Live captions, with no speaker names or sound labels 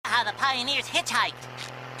how the pioneers hitchhiked.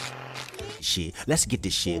 Shit, let's get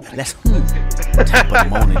this shit. Let's top of the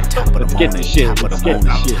morning, top of the Let's get morning, this shit. top of the Let's get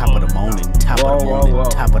morning, this shit. top of the morning, top of the morning,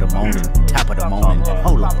 top of the morning, top of the morning.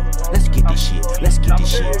 Hold on, let's get this shit. Let's get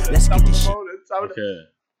this shit. Let's get this shit. Okay.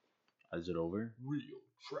 Is it over? Real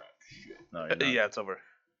trap shit. No, you're not. Yeah, it's over.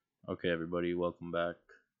 Okay, everybody, welcome back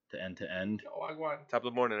to End to End. Yo, Wagwan. Top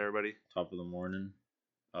of the morning, everybody. Top of the morning.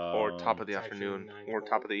 Or top of the it's actually afternoon. 9:40. Or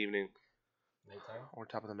top of the evening. Nighttime. Or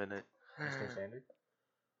top of the midnight. Eastern Standard.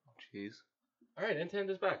 Jeez. All right, N10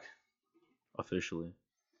 is back Officially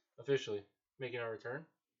officially, making our return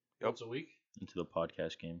Yep. once a week. into the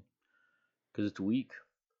podcast game. Because it's weak.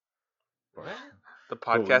 What? The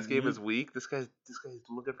podcast we- game is weak. This guy's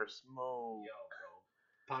looking for smoke. Yo,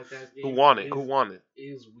 bro. Podcast game. Who won it? Who won it?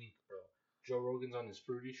 Is weak, bro. Joe Rogan's on his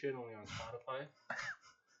fruity shit only on Spotify.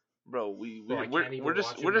 Bro, Bro, I can't even we're watch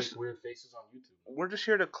him make weird faces on YouTube. we're just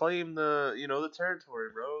here to claim the the territory,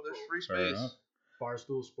 bro. There's free Fair space. enough.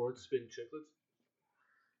 Barstool Sports spitting chicklets.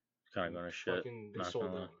 Kind of gonna shit. Fucking, they not sold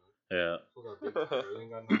gonna out. lie. Yeah. Sold out big time. They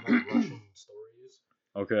ain't got no more Russian stories.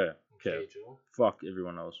 Okay. and Okay. KHL. Fuck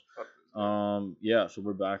everyone else. Yeah, so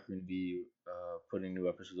we're back. We're gonna be putting new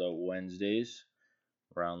episodes out Wednesdays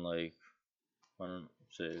around like I don't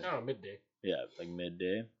say I don't know, midday. yeah, like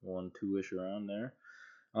midday, 1-2ish around there.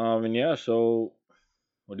 And yeah, so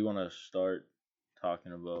what do you want to start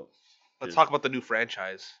talking about? Let's talk about the new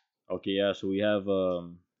franchise. Okay, yeah, so we have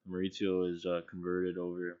Maurizio is converted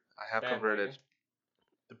over I have Bandwagon. converted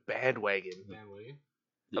the bandwagon. Bandwagon.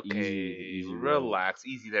 the Okay, easy road. relax,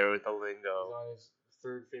 easy there with the He's lingo. on his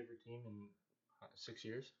third favorite team in 6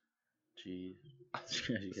 years. Jeez,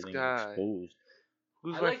 you're getting guy. exposed.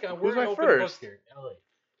 Who's I my, like who's we're my an open book first? here in LA.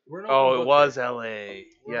 We're an Oh, open it book was here. LA. We're an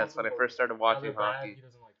Yes, when I open first book. started Now watching they're bad, hockey. he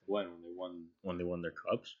doesn't like them. When they won their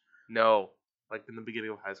cups. No, like in the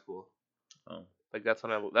beginning of high school. Oh, Like that's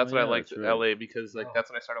when I yeah, liked that's right. LA because like Oh. that's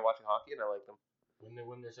when I started watching hockey and I liked them. When they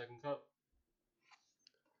win their second cup.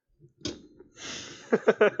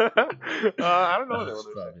 I don't know. When they That's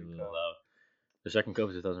won their probably a second little cup. loud. The second cup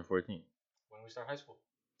was 2014. When we start high school.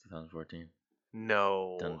 2014.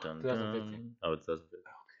 No. Dun, dun, 2015. dun. Oh, it's 2015.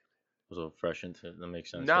 So fresh into it. That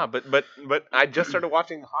makes sense. Nah, then. but I just started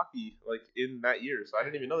watching hockey like in that year, so I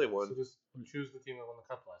didn't even know they So won. just choose the team that won the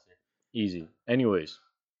cup last year. Easy. Anyways,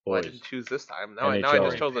 Well, I boys, didn't choose this time. Now I NHL.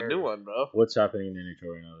 just chose a new one, bro. what's happening in the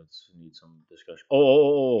NHL right now? Let's need some discussion.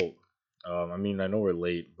 Oh. I mean, I know we're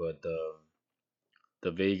late, but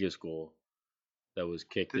the Vegas goal that was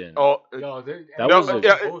kicked in. Oh, Yo, That no, was a-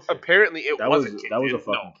 yeah, bullshit. apparently it that was wasn't kicked that was in. a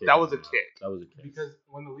fucking No, kick. that was a man. kick. That was a kick. Because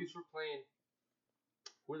when the Leafs were playing,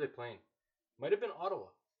 who were they playing? Might have been Ottawa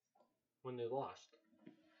when they lost.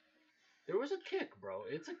 There was a kick, bro.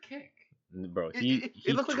 It's a kick. Bro, It, he it,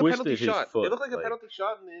 he it looked like a twisted penalty his shot. foot. It looked like a penalty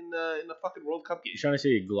shot in the fucking World Cup game. He's trying to say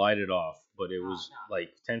he glided off, but it was Nah. like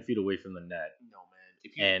 10 feet away from the net, No man.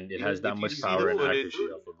 If you, and it has if that you much see power the and footage-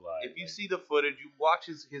 accuracy off a glide. If you like- see the footage, you watch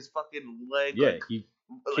his fucking leg. yeah, like, he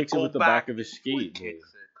like, kicks it go with the back of his before he skate, bro.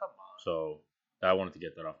 kicks it. Come on. So I wanted to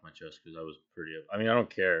get that off my chest because I was pretty. I mean, I don't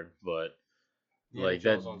care, but The like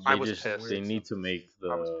NHL's that, on I they was just pissed. they need to make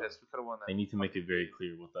I was the pissed. We could have won that. they need to make it very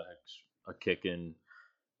clear what the heck's a kick in,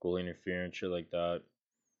 goal interference, shit like that.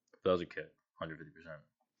 That was a kick, 150%.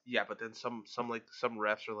 Yeah, but then some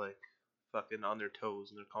refs are like fucking on their toes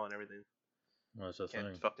and they're calling everything. No, that's the Can't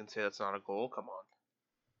thing. fucking say that's not a goal. Come on.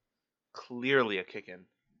 Clearly a kick in,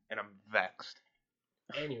 and I'm vexed.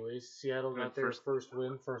 Anyways, Seattle got their First- first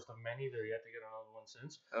win, first of many. They're yet to get another one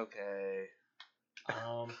since. Okay.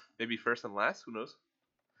 Um, Maybe first and last. Who knows?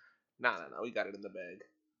 No. We got it in the bag.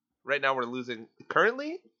 Right now we're losing.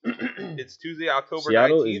 Currently, it's Tuesday, October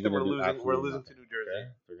Seattle 19th, is and gonna do we're absolutely losing to nothing, New Jersey.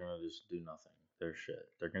 okay? They're gonna just do nothing. They're shit.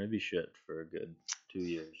 They're gonna be shit for a good 2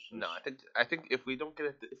 years. No, I think if we don't get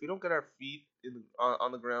our feet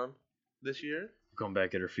on the ground this year, Come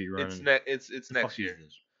back, get her feet running. it's The next fuck is year.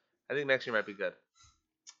 this? I think next year might be good.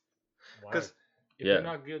 why? 'Cause- If yeah. they're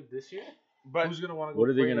not good this year, But who's gonna want to go What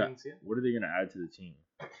are they play gonna in Seattle? What are they gonna add to the team?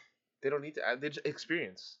 they don't need to add. They just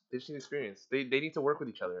experience. They just need experience. They need to work with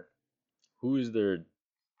each other. Who is their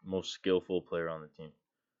most skillful player on the team?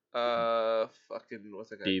 Fucking what's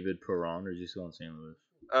that guy? David Perron, or is he still in St. Louis?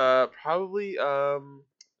 Probably Jaden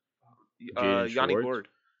Yanni Schwartz? Gord.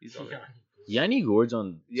 He's Yanni Gord's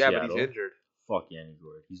on yeah, Seattle. but he's injured. Fuck Yanni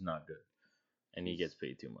Gord. He's not good, and he gets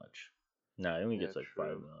paid too much. Nah, he only gets Yeah, like true.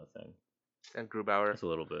 5 million, I think. And Grubauer. That's a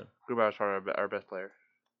little bit. Grubauer's probably our best player.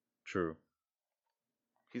 True.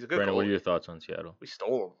 He's a good Brandon, what are goalie. your thoughts on Seattle? We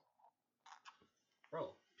stole him.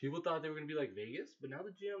 Bro, people thought they were gonna be like Vegas, but now the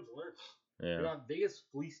GM's learned. Yeah. Vegas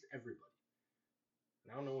fleeced everybody.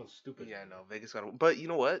 Now no one's stupid. Yeah, no, Vegas got. But you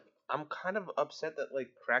know what? I'm kind of upset that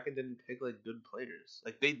like Kraken didn't pick like good players.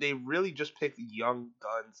 Like they really just picked young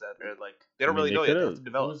guns that are like they don't I mean, really they know yet. They have could've- to Who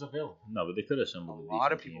develop. was available? No, but they could have A assembled a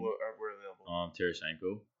lot of decent people team. were available.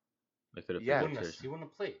 Tarasenko. They could have Yeah. picked up He wouldn't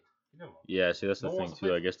have played. You know. Yeah, see, that's the No one thing wants to too.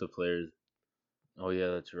 play I for guess the players. Oh yeah,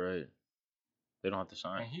 that's right. They don't have to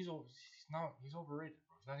sign. And he's overrated,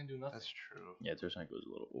 bro. He's not gonna do nothing. That's true. Yeah, Tarasenko is a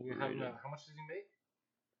little You have overrated. him, how much does he make?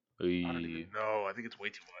 I don't even know. I think it's way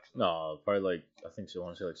too much. No, probably like I think so. I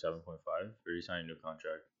want to say like 7.5. Or he signed a new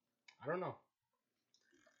contract. I don't know.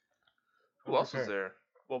 Who else was there?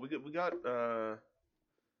 Well, we got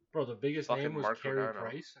Bro, the biggest Fucking name was Mark Carey Giordano.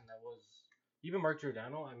 Price, and that was even Mark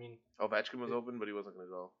Giordano. I mean, Ovechkin was open, but he wasn't gonna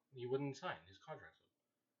go. he wouldn't sign his contract.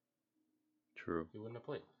 True. He wouldn't have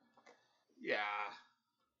played. Yeah.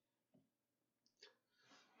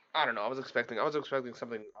 I don't know. I was expecting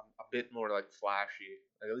something a bit more like flashy,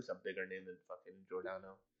 like at least a bigger name than fucking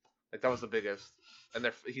Giordano. Like that was the biggest, and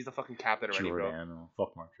he's the fucking captain already, bro. Giordano.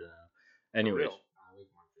 Fuck Mark Giordano. Anyways, real. I like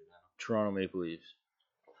Mark Giordano. Toronto Maple Leafs.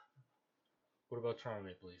 What about Toronto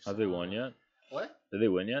Maple Leafs? Have they won yet? What? Did they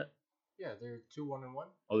win yet? Yeah, they're 2-1-1.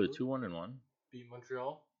 Oh, they're 2-1-1. Beat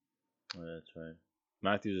Montreal. Oh, that's right.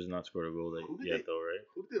 Matthews has not scored a goal Who did yet, they- though, right?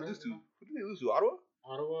 Who did they lose to? Who did they lose to? Ottawa?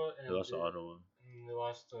 Ottawa and They lost to Ottawa. and they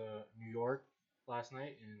lost to New York last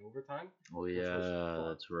night in overtime. Oh Which was yeah, fucked.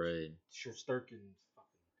 that's right. Shesterkin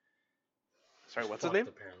fucking. Sorry, what's his fucked, name?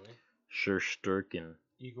 Apparently, Shesterkin.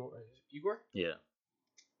 Igor. Yeah,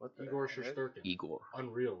 What the Igor heck? Shesterkin. Igor.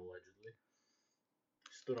 Unreal, allegedly.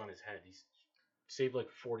 Stood on his head. He's saved like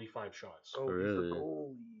 45 shots. Oh, Really? he's the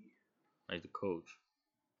goalie. Like the coach.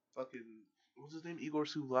 Fucking, what's his name? Igor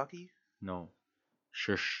Suvlaki? No,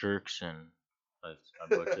 Shesterkin. I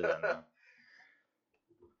butchered that now.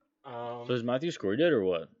 So has Matthews scored yet or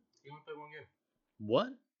what? He only played one game. What?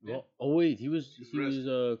 Yeah. Well, oh wait, he was His he wrist.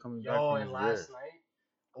 was coming back Yo, from and his last wrist. night,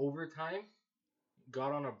 overtime,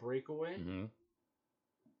 got on a breakaway, Mm-hmm.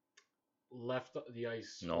 left the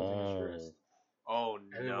ice holding his No. wrist, Oh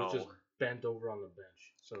and it was just bent over on the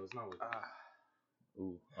bench. So it's not like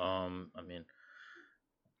Ooh. I mean,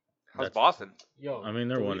 How's that's- Boston? yo. I mean,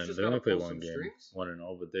 they're the winning. Leafs just They only gotta played pull one some game, strings.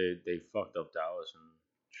 1-0, but they fucked up Dallas and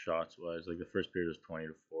shots wise. Like the first period was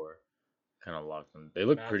 20-4, kind of locked them. They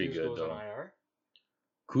look pretty Matthews good goes though. on IR.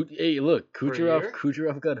 Hey, look, For a Kucherov. year?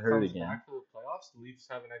 Kucherov got hurt Comes again. back for the playoffs. The Leafs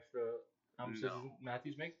have an extra. How much does No.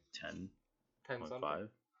 Matthews make? 10 something. 10.5.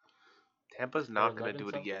 Tampa's not gonna 11 do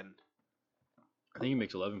it something? again. I think he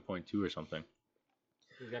makes 11.2 or something.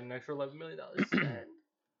 He's got an extra $11 million. spend.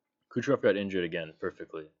 Kucherov got injured again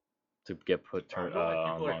perfectly to get put I don't know why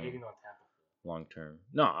on people are hating on Tampa. long term.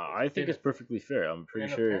 No, I think it's perfectly fair. I'm pretty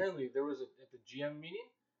And sure. apparently there was at the GM meeting,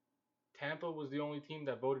 Tampa was the only team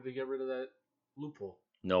that voted to get rid of that loophole.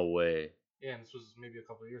 No way. Yeah, and this was maybe a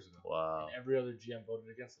couple of years ago. Wow. And every other GM voted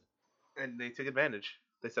against it. And they took advantage.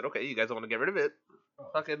 They said, okay, you guys don't want to get rid of it. Oh,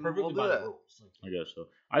 Fucking perfectly we'll do by the that. rules. I guess so.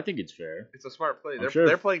 I think it's fair. It's a smart play. I'm They're, sure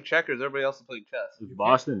they're if- playing checkers. Everybody else is playing chess. If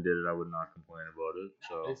Boston did it, I would not complain about it.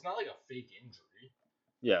 So It's not like a fake injury.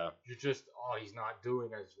 yeah, You're just, he's not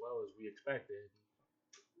doing as well as we expected.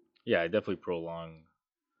 yeah, I definitely prolong.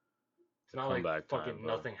 It's not like Comeback fucking time,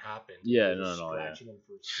 bro. nothing happened. Yeah, They're no, just no, yeah. Scratching him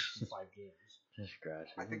for 65 games. Just scratch.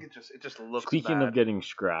 I think it just looks Speaking bad. of getting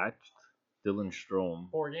scratched, Dylan Strome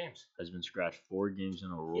 4 games. has been scratched 4 games in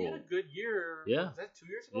a He had row. a good year. Yeah. Was that 2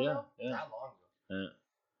 years ago Yeah, now? yeah. That long ago.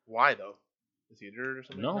 Why though? Is he injured or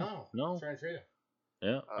something? No. Trying to trade him.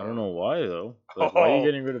 Yeah, I don't know why though. But why are Oh. you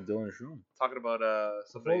getting rid of Dylan Strome? Talking about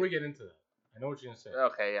Before we get into that, I know what you're going to say.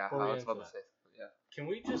 Okay, yeah. Before we I was get about to into say. Yeah. Can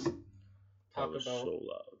we just That talk was about so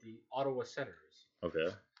loud. the Ottawa Senators Okay.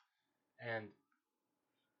 and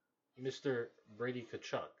Mr. Brady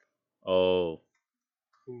Tkachuk, Oh,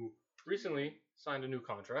 who recently signed a new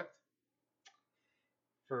contract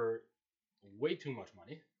for way too much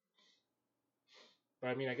money. But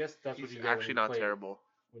I mean, I guess that's what He's you get when actually you not play, terrible.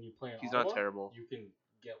 When you play in He's Ottawa, not terrible. You can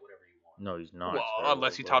get whatever you want. no, he's not. Well, terrible,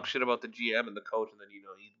 unless you bro. talk shit about the GM and the coach, and then you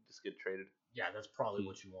just get traded. Yeah, that's probably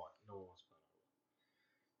what you want. No one wants to play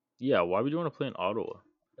in Ottawa. Yeah, why would you want to play in Ottawa?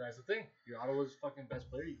 That's the thing. You're Ottawa's fucking best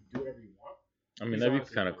player. You can do whatever you want. I mean, He's that'd be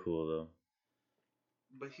honestly kind of fine. cool though.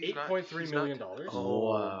 But he's not. $8.3 he's million. not- Oh, Oh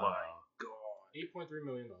wow. my god. $8.3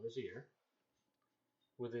 million a year,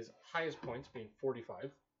 with his highest points being 45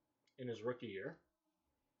 in his rookie year.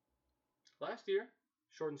 Last year,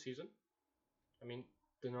 shortened season. I mean,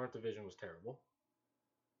 the North Division was terrible.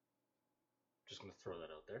 Just going to throw that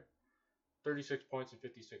out there. 36 points in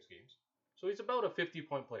 56 games. So he's about a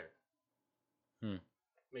 50-point player. Hmm.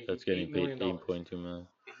 Making That's getting $8 paid million. 8.2 million.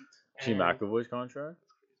 See And- McAvoy's contract?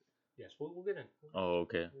 Yes, we'll get in. Oh,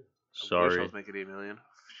 okay. I wish I Sorry. was making $8 million.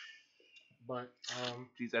 But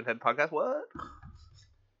GZ Head Podcast. What?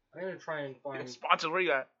 I'm gonna try and find Sponsors, where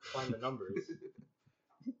you at? the numbers.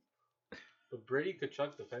 But Brady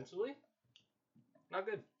Kachuk defensively, not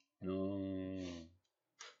good. No.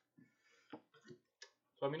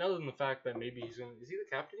 So I mean, other than the fact that maybe is he the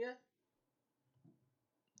captain yet?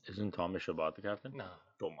 Isn't Thomas Chabot the captain? No.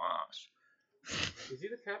 Tomas. Is he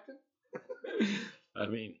the captain? I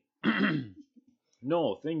mean,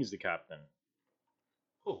 no, Thing is the captain.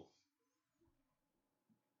 Who?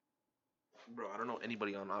 Bro, I don't know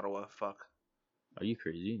anybody on Ottawa. Fuck. Are you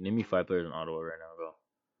crazy? Name me 5 players in Ottawa right now, go.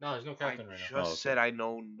 No, there's no captain right now. I just said I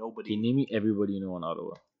know nobody. Can you name me everybody you know in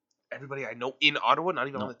Ottawa? Everybody I know in Ottawa, not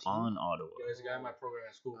even No, on the team. on Ottawa. Yeah, there's a guy in my program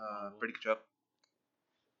at school. Brady Kachuk.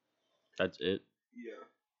 That's it. Yeah.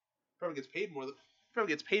 Probably gets paid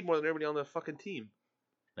more than everybody on the fucking team.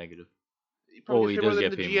 Negative. He probably He gets paid does more get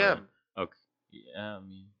than the paid GM. more. Okay. Yeah, I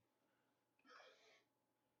mean.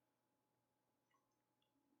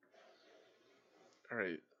 All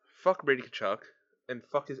right. Fuck Brady Kachuk and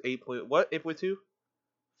fuck his 8.2.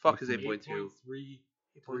 Fuck his 8.2.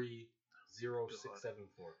 8.330,674.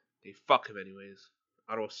 They fuck him anyways.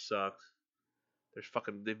 Ottawa sucks.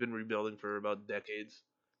 They've been rebuilding for about decades.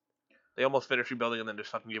 They almost finished rebuilding and then just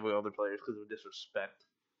fucking give away all their players because of disrespect.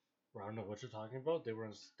 Bro, I don't know what you're talking about. They were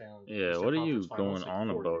in Yeah, what are you going on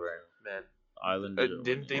about right now? Man. Islanders.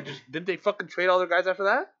 Didn't they fucking trade all their guys after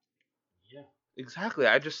that? Yeah. Exactly.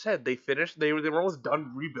 I just said they finished. They were almost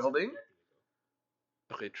done rebuilding.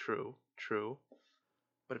 Okay, true.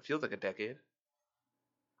 But it feels like a decade.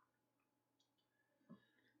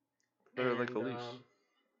 Better like the Leafs.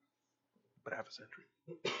 But half a century.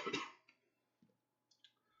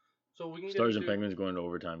 So we can Stars get and Penguins going to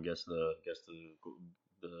overtime. Guess the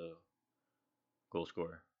goal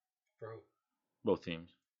scorer. For who? Both teams.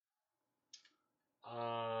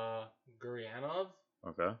 Gurianov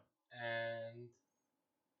Okay. and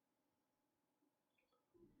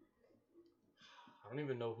I don't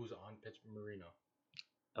even know who's on Pittsburgh Marino.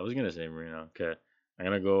 I was gonna say Marino. Okay. I'm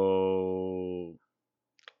gonna go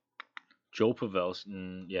Joe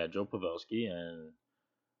Pavelski. Yeah, Joe Pavelski, and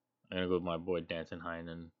I'm gonna go with my boy Danton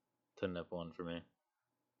Heinen to net one for me.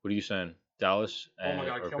 What are you saying? Dallas and Oh my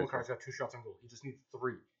God, or Kevin Pittsburgh? McCart's got 2 shots on goal. He just needs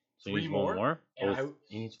 3. So he needs 3 one more? and Oh,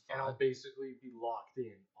 he needs and I'll 5. basically be locked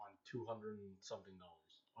in on $200 and something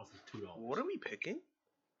off of $2. What are we picking?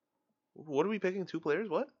 What are we picking? 2 players?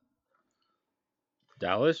 What?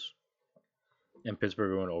 Dallas and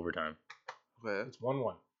Pittsburgh going to overtime. Okay. It's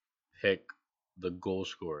 1-1. Pick the goal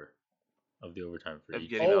scorer of the overtime for each.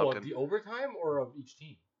 Evgeny team. Oh, Malkin. of the overtime or of each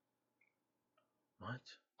team? What?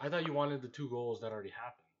 I thought you wanted the 2 goals that already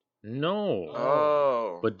happened. No.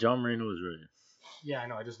 Oh. But John Marino was right. Yeah, I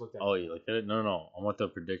know. I just looked at Oh, it. you looked at it? No. I want the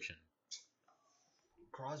prediction.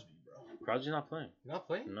 Crosby, bro. Crosby's not playing. You're not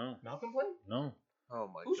playing? No. Malcolm playing? No. Oh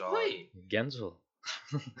my Who's god. playing? Gensel.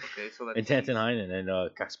 Okay, so that's And Danton Heinen and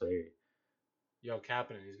Kasperi. Yo,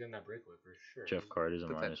 Kapanen, he's getting that breakaway for sure. Jeff Carter's a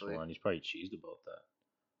Potentially. -1. He's probably cheesed about that.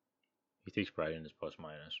 He takes pride in his plus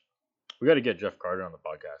minus. We got to get Jeff Carter on the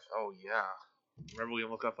podcast. Oh yeah. Remember we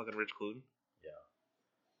almost got fucking Rich Clune?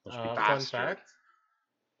 Must Fun bastard. fact: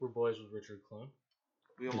 we're boys with Richard Clune.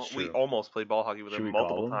 We It's almost, true. played ball hockey with Should him we call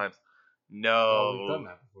multiple him? times. Oh, No. we've done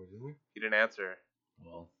that before, didn't we? He didn't answer.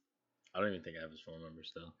 Well, I don't even think I have his phone number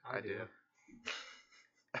still. I do.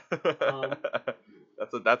 Um,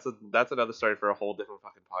 that's another story for a whole different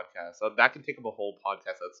fucking podcast. That can take up a whole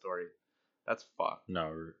podcast. That story. That's fucked.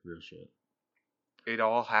 No, real shit. It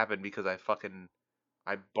all happened because I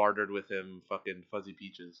bartered with him fucking Fuzzy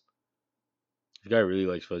Peaches. This guy really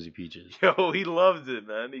likes fuzzy peaches. Yo, he loves it,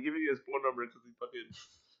 man. He gave me his phone number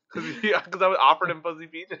because I was offered him Fuzzy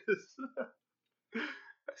Peaches. I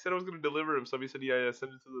said I was gonna deliver him. Somebody said, "Yeah,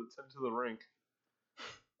 send it to the rink."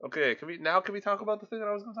 Okay, can we talk about the thing that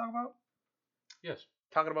I was gonna talk about? Yes.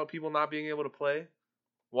 Talking about people not being able to play,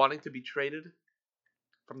 wanting to be traded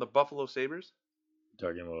from the Buffalo Sabres.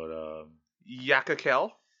 Talking about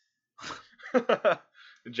Yakakel.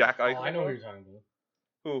 Jack Oh, Eichel. I know who you're talking about.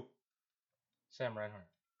 Who? Sam Reinhart.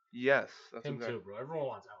 Yes, that's Him exactly. too, bro. Everyone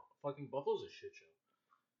wants out. Fucking Buffalo's a shit show.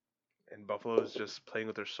 And Buffalo's just playing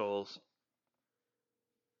with their souls.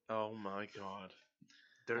 Oh my god.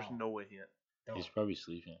 There's Oh. no way he. No. he's probably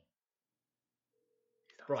sleeping.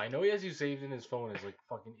 Bro, I know he has you saved in his phone as like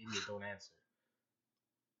fucking idiot. Don't answer.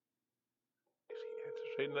 If he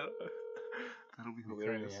answers right now, that'll be We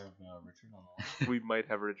currently hilarious. have Richard on the line. We might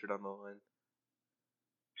have Richard on the line.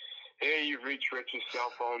 Hey, you've reached Rich's cell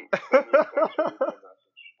phone.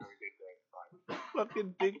 Fucking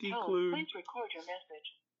At the Dinky tone, Clue. please record your message.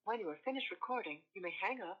 When you are finished recording, you may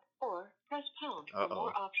hang up or press pound for Uh-oh.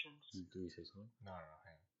 more options. Do we say something? No,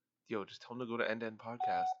 hang on. Yo, just tell him to go to End to End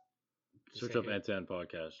Podcast. Search up End-to-End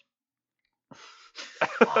Podcast.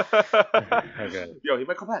 Okay. Yo, he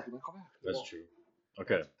might come back. That's Well, true.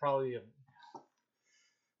 Okay. That's probably a...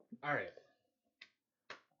 All right.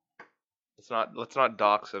 Let's not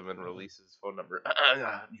dox him and release his phone number.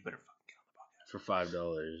 You better For $5.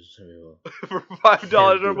 for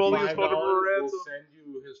 $5, I'm holding his $5 phone number for ransom. We'll send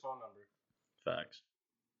you his phone number. Facts.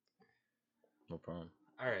 No problem.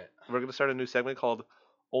 All right. We're gonna start a new segment called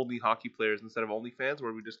Only Hockey Players instead of OnlyFans,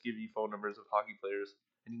 where we just give you phone numbers of hockey players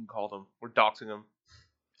and you can call them. We're doxing them.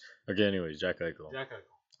 Okay, anyways, Jack Eichel. Jack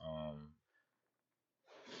Eichel.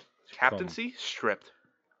 Captaincy stripped.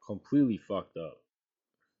 Completely fucked up.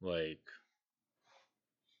 Like,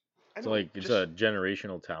 I it's know, like it's a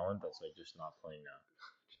generational talent that's like just not playing now.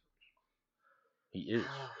 He is.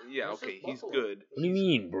 Yeah, This is okay, he's Buffalo. good. What do you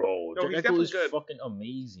mean, bro? No, he's Jack Eichel definitely is good. fucking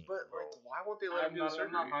amazing. But bro. like, why won't they let him do the I'm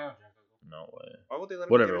surgery? not high on Jack Eichel. No way. Why won't they let him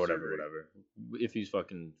Whatever, get his whatever, surgery? whatever. If he's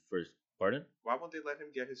fucking first, pardon? Why won't they let him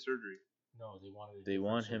get his surgery? No, they wanted. They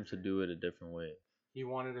want him to do it a different way. He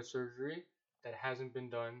wanted a surgery that hasn't been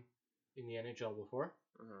done in the NHL before,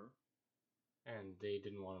 Uh-huh. and they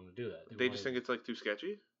didn't want him to do that. They just think it's like too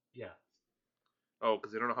sketchy? Yeah, Oh,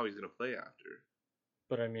 because they don't know how he's gonna play after.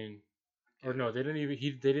 but I mean, or no, they didn't even.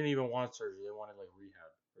 They didn't even want surgery. They wanted like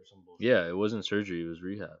rehab or some bullshit. Yeah, it wasn't surgery, it was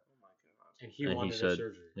rehab. Oh my god. and he and he wanted a said-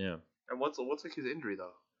 surgery. Yeah. And what's like his injury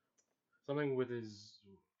though? Something with his.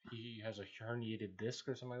 He has a herniated disc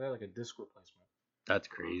or something like that, like a disc replacement. That's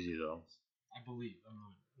crazy, though. I believe.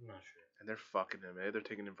 I'm not sure. And they're fucking him, eh? They're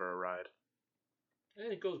taking him for a ride.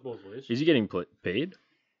 And it goes both ways. Is he getting paid?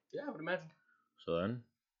 Yeah, I would imagine. So then,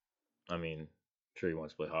 I mean, sure he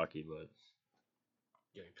wants to play hockey, but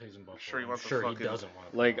Yeah, he plays in Buffalo. Sure he I'm wants to sure he fucking- doesn't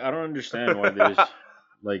want to. like I don't understand why there's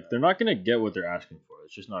like they're not gonna get what they're asking for.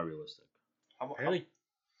 It's just not realistic. Apparently,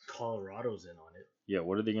 Colorado's in on it. Yeah,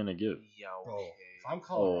 what are they gonna give? Yeah, Bro, okay. if I'm Oh,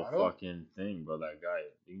 Colorado, fucking thing, bro. That guy.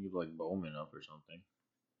 You can give like Bowman up or something.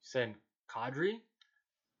 send Kadri,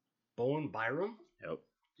 Bowen, Byram. Yep.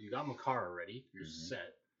 You got Makar already. You're Mhm.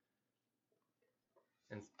 set.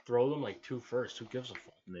 And throw them like 2 first. Who gives a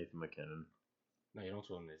fuck? Nathan McKinnon. No, you don't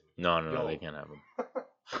throw them. Nathan. No, Yo. they can't have him.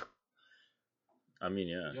 I mean,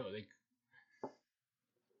 yeah. Yo, they.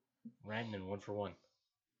 Rantanen 1 for 1.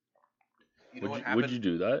 You know what Would happened? you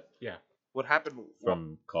do that Yeah. What happened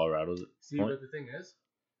from Colorado's See, point? but the thing is,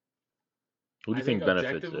 Who do you I think benefits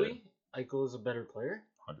it? objectively, Eichel is a better player.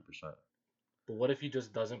 100%. But what if he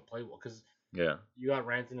just doesn't play well? Because Yeah. you got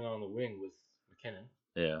Rantanen on the wing with McKinnon.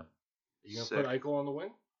 Yeah. Are you gonna Sick. put Eichel on the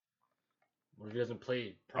wing? What if he doesn't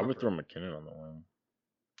play I would proper, throw McKinnon on the wing.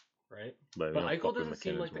 right? But, But you know, Eichel fuck with doesn't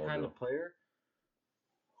seem like the McKinnon's kind mojo. of player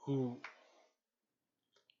who,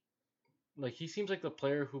 like, he seems like the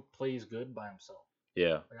player who plays good by himself.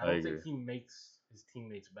 Yeah, Like, I I don't agree. think he makes his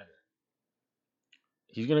teammates better.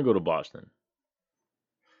 He's gonna go to Boston.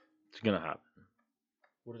 It's gonna happen.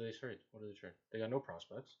 What do they trade? They got no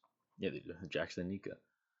prospects. Yeah, they do. Jackson Nika.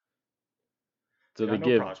 So They they got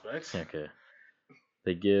give. no prospects. Okay.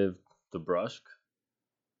 They give DeBrusque.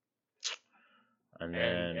 And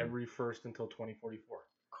then And every first until 2044.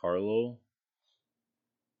 Carlo.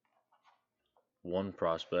 One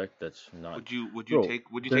prospect that's not Would you Bro, take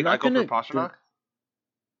they're Eichel not for gonna- Pasternak?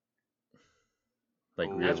 like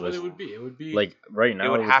That's That's what it realistic. would be. It would be Like right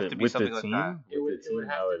now, would with have the, to be with something the like team, that. with It would- the it would team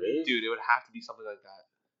have how to it be- is. Dude, it would have to be something like that.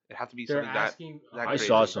 It'd have to be they're something that asking. that I crazy.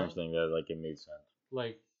 saw Something. something that like it made sense.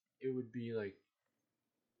 Like it would be like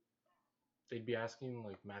they'd be asking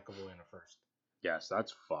like McAvoy in a first. Yes,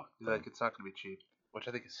 that's fucked. Like it's not gonna be cheap, which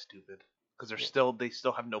I think is stupid because they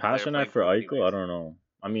still have no player Pasternak playing for them Eichel, anyways. I don't know.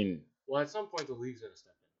 I mean, Well, at some point the league's gonna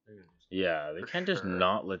step in. They're gonna do something. yeah, they For can't just sure.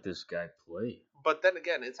 not let this guy play. But then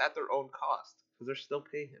again, it's at their own cost because they're still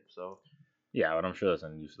paying him. So Yeah, but I'm sure that's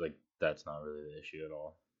unused. Like that's not really the issue at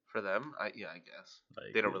all. for them, I guess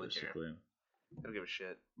Like, They don't really care. realistically. they don't give a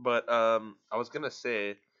shit. But I was gonna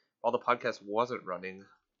say, while the podcast wasn't running,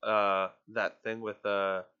 that thing with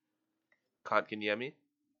Kotkaniemi,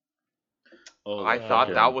 Oh, I the thought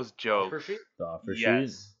fucking- that was Offer jokes. sheet? the offer Yes.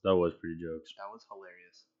 sheet. That was pretty jokes. That was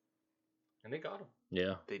hilarious. And they got him.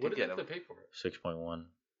 Yeah, They What did did get they have him. to pay for it? 6.1.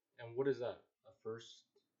 And what is that? A first?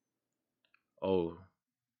 Oh,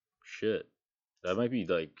 shit. That might be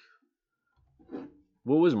like.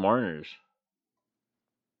 What was Marner's?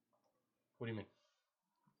 What do you mean?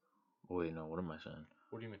 Wait, no. What am I saying?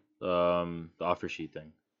 What do you mean? The offer sheet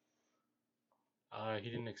thing. He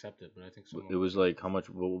didn't accept it, but I think so. It was like how much?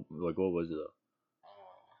 What was it though?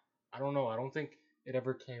 I don't know. I don't think it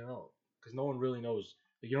ever came out because no one really knows.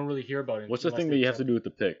 Like, you don't really hear about it. What's the unless thing they that you have to accept do with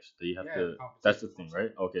the picks? That you have Yeah, to. compensation That's the or thing, something.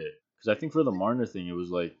 right? Okay. Because I think for the Marner thing, it was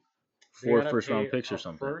like They 4 gotta first-round pay picks or a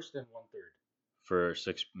something first and 1/3. for a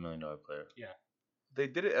 $6 million player. They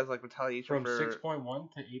did it as like retaliation From for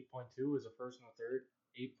 6.1 to 8.2 is a first and a third.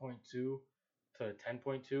 8.2 to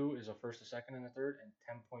 10.2 is a first, a second, and a third. And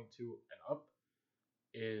 10.2 and up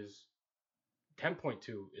is 10.2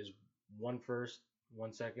 is 1 first,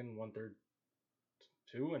 1 second, 1/3,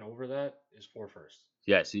 2, and over that is 4 firsts.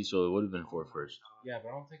 Yeah, see, so it would have been 4 first. Yeah, but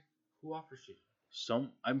I don't think who offers you.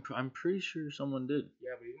 I'm pretty sure someone did.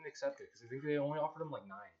 Yeah, but he didn't accept it because I think they only offered him like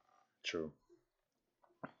 9. True.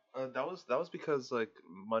 that was because like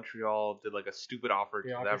Montreal did like a stupid offer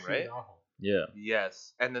They to them, offered right? Aho, Yeah,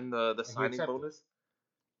 Yes, and then the he signing accepted. bonus.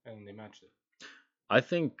 and they matched it. I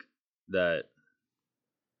think that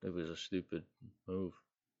it was a stupid move.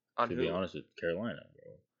 On To who? be honest with Carolina,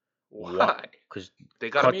 bro. Why? Because They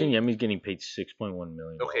got. I mean- Kotkaniemi's getting paid $6.1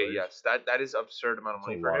 million. Okay, yes, that is absurd amount of That's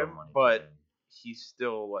a money for lot him, of money. but for him. he's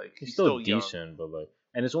still like he's still young. decent, but like,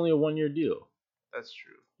 and it's only a 1-year deal. That's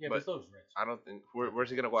true. Yeah, but but still was rich. I don't think where's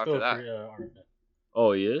he gonna go Still after a that? free, RFA.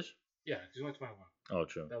 Oh, he is. Yeah, because he went 21. Oh,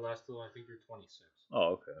 true. That lasts till I think you're 26.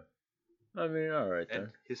 Oh, okay. I mean, all right And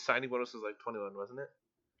then. his signing bonus was like 21, wasn't it?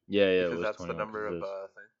 Yeah, it Because was that's the 21, number 'cause of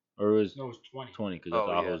it's- thing. or it was No, it was 20. 20 because that's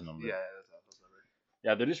yeah. Aho's number. Yeah, that's Aho's number.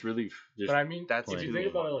 Yeah, they're just really just. But I mean, That's if you too think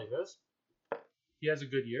about it much. like this, he has a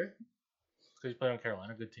good year because he's playing on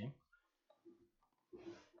Carolina, good team.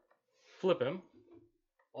 Flip him.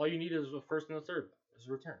 All you need is a first and a third as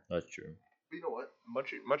a return. That's true. You know what?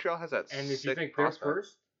 Montreal has that. And if sick you think they're prospect.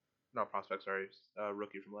 first, Not prospect, sorry,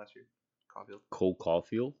 rookie from last year, Caulfield. Cole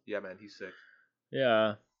Caulfield. Yeah, man, he's sick.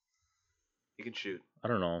 Yeah, He can shoot. I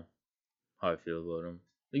don't know how I feel about him.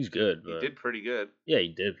 He's good, He but did pretty good. yeah, he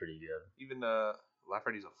did pretty good. Even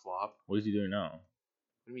Lafferty's a flop. What is he doing now? What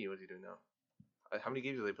do you mean? What's he doing now? How many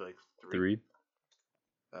games do they play? Like 3. 3.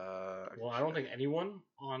 well, I don't think anyone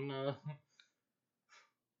on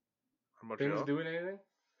Montreal. things doing anything.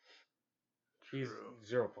 He's True.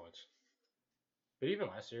 0 points. But even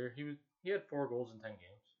last year, he had 4 goals in 10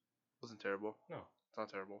 games. Wasn't terrible. No, It's not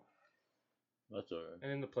terrible. That's alright.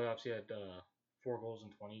 and in the playoffs, he had 4 goals in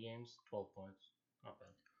 20 games, 12 points. Not bad.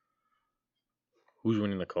 Who's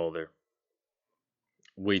winning the call there?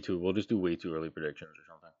 Way too. We'll just do way too early predictions or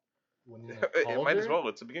something. Winning It the might as Calder? well.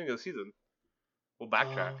 It's the beginning of the season. We'll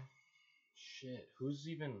backtrack. Shit, who's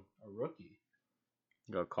even a rookie?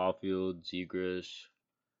 You got Caulfield, Zegras.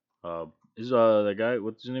 Is the guy,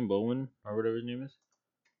 what's his name, Bowman or whatever his name is?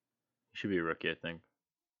 He should be a rookie, I think.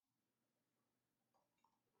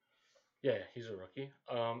 Yeah, he's a rookie.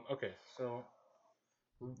 Okay, so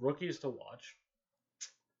rookies to watch.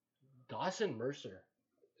 Dawson Mercer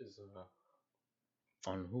is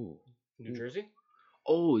On who? New Jersey.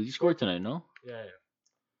 Oh, he scored tonight, no? Yeah.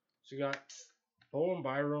 So you got Bowen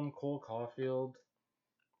Byram, Cole Caulfield.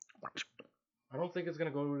 I don't think it's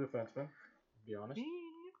gonna go to a defenseman, to be honest.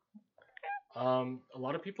 A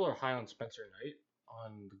lot of people are high on Spencer Knight,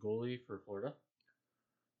 on the goalie for Florida.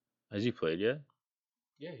 Has he played yet?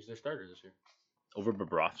 Yeah, he's their starter this year. Over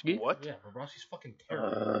Bobrovsky? What? Yeah, Bobrovsky's fucking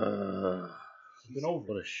terrible. He's been over.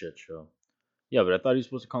 What a shit show. Yeah, but I thought he was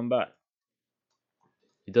supposed to come back.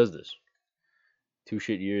 He does this. 2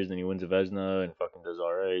 shit years, then he wins a Vezina and fucking does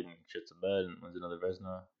alright and shits the bed and wins another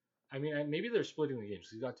Vezina. I mean, maybe they're splitting the games.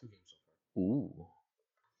 He's got 2 games so far. Ooh.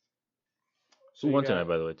 So Who you won got- tonight,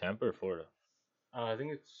 by the way? Tampa or Florida? I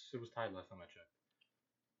think it was tied last time I checked.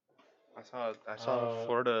 I saw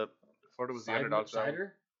Florida. Florida was the underdog.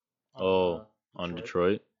 Cider. Oh, on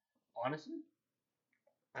Detroit? Honestly,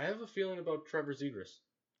 I have a feeling about Trevor Zegras.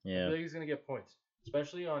 I Yeah. feel like he's gonna get points,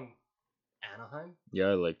 especially on Anaheim. Yeah,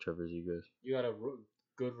 I like Trevor Zegras. You got a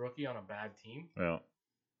good rookie on a bad team. Yeah.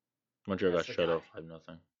 Montreal got That's the shut guy. out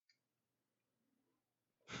 5-0.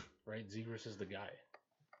 Right, Zegras is the guy.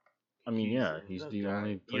 I mean, yeah, he's the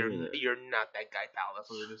only player there. You're not that guy, pal. That's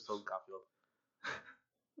what we just told Caulfield.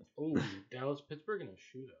 Oh, Dallas, Pittsburgh in a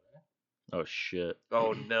shootout. Eh? Oh, shit.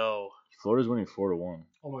 Oh no. Florida's winning 4-1.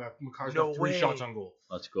 Oh my God, McCarr's No got 3 way. shots on goal.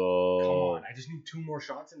 Let's Come go. on, I just need 2 more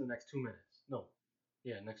shots in the next 2 minutes. No,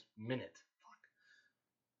 yeah, next minute.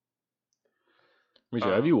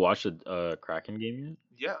 Richard, have you watched the Kraken game yet?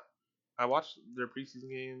 Yeah. I watched their preseason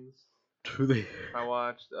games. Do they? I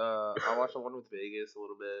watched the one with Vegas a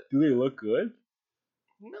little bit. Do they look good?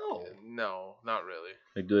 No, No, not really.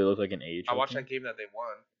 Like, do they look like an age? I watched that game that they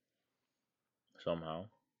won. somehow.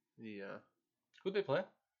 Yeah. who'd they play?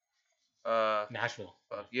 Nashville.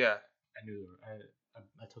 Yeah. I knew.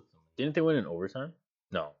 I took them. Didn't they win in overtime?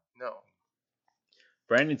 No. No.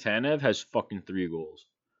 Brandon Tanev has fucking 3 goals.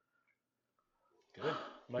 Good.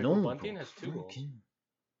 Michael No, Bunting bro, has 2 goals. fucking-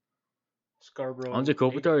 Scarborough. Anze 8.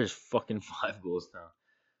 Kopitar has fucking 5 goals now.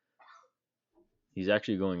 He's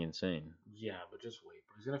actually going insane. Yeah, but just wait,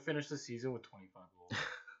 bro. He's gonna finish the season with 25 goals.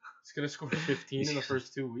 He's gonna score 15 in the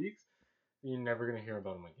first 2 weeks. And you're never gonna hear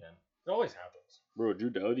about him again. It always happens. Bro, Drew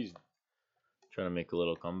Doughty's trying to make a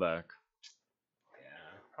little comeback. Yeah.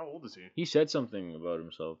 How old is he? He said something about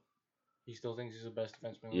himself. He still thinks he's the best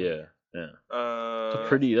defenseman. in the league. Yeah. That's That's a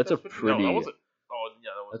pretty. No, that wasn't. Oh yeah,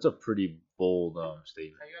 that was. That's a pretty bold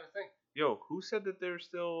statement. How you gotta think. Yo, who said that they're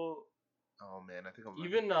still? Oh man, I think I'm.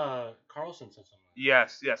 Even Carlson said something.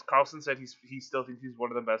 Yes. Carlson said he still thinks he's one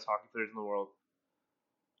of the best hockey players in the world.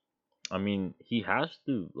 I mean, he has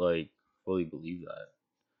to like fully believe that.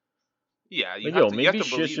 Yeah, Like, yo, maybe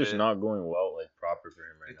shit's just not going well, like proper for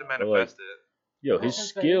him You right have to now. But, like, manifest it. yo, his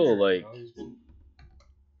skill, like He's been...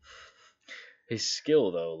 his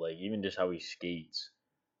skill though, like even just how he skates,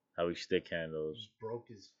 how he stick handles. just broke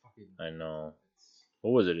his fucking. I know.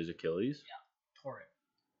 What was it? His Achilles? Tore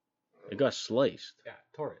it. It got sliced Yeah,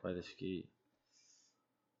 tore it. by the skate.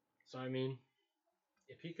 So I mean,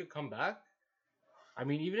 if he could come back, I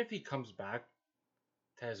mean, even if he comes back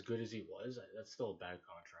to as good as he was, that's still a bad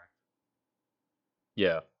contract.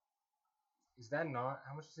 Yeah. Is that not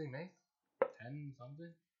how much does he make? 10 something?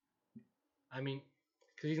 I mean,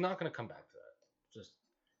 because he's not gonna come back to that. Just,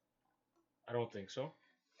 I don't think so.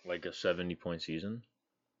 Like a 70-point season?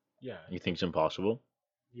 Yeah, You think it's impossible?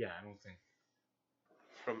 yeah, I don't think.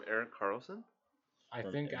 From Eric Carlson? I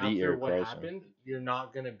From think the after Eric what Carlson. happened, you're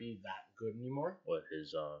not gonna be that good anymore. What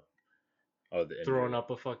his the Throwing injury. up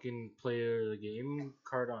a fucking player of the game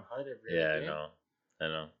card on HUD every Yeah, other I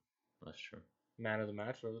game. know. That's true. Man of the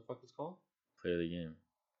match, whatever the fuck it's called. Play of the game.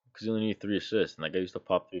 Because you only need 3 assists, and that guy used to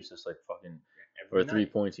pop 3 assists like fucking, Every or 3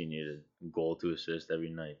 night. points he needed. Goal, 2 assists every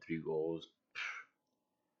night, 3 goals.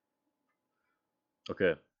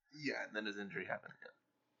 Okay. Yeah, and then his injury happened again.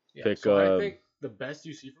 Yeah, Pick, so I think the best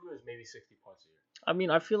you see from him is maybe 60 points a year. I mean,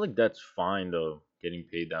 I feel like that's fine though, getting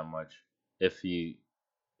paid that much. If he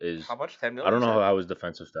is, How much? 10 million? I don't know how his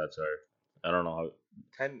defensive stats are. I don't know how.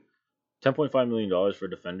 10. $10.5 million for a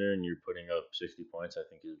defender and you're putting up 60 points, I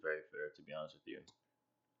think is very fair, to be honest with you.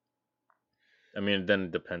 I mean, then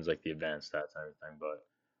it depends, like, the advanced stats and everything, but,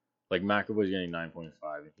 like, McAvoy's getting 9.5,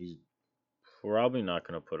 and he's probably not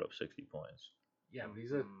going to put up 60 points. Yeah, but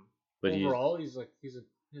he's a But overall he's a top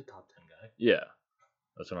 10 guy. yeah,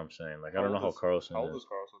 that's what I'm saying. Like, I don't know how Carlson How old is. is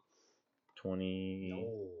Carlson? 20.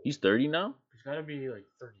 No, He's 30 now? he's got to be like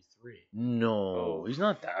 33. No, Oh. he's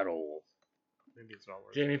not that old. Maybe it's not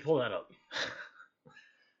worth Jamie, pull that up.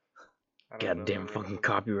 I don't know. Goddamn fucking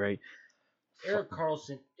copyright. Eric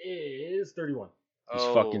Carlson is 31, He's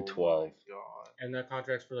fucking 12. My God. and that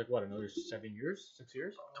contract's for like what, another 7 years, 6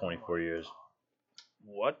 years? 24 years.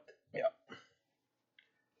 What?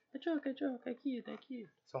 I joke, I kid.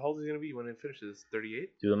 So how old is he going to be when it finishes?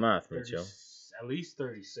 38? Do the math, 30, Mitchell. at least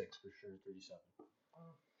 36 for sure, 37.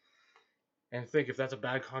 And think if that's a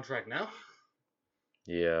bad contract now,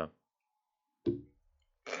 Yeah.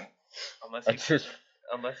 Unless I he, just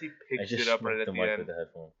picks it up right at the the mic end. with the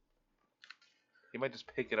headphone. He might just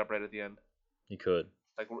pick it up right at the end. He could.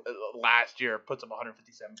 Like last year, puts up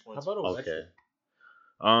 157 how points. about Ovechkin?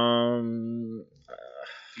 Okay.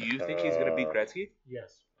 Do you think he's going to beat Gretzky?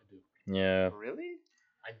 Yes, I do. Yeah. Really?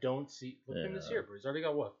 I don't see. Look at him this Yeah. year, bro. He's already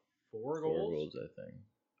got what, 4 4 goals? goals, I think.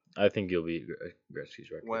 I think he'll beat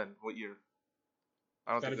Gretzky's record. When? What year?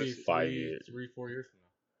 I don't It's got to think be this. 5 years. 3-4 years from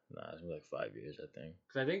now. Nah, it's gonna be like 5 years, I think.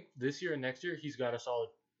 Because I think this year and next year he's got a solid.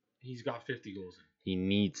 He's got 50 goals in. He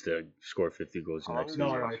needs to score 50 goals How next long season.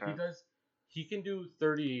 is No, his no, if he contract? does, he can do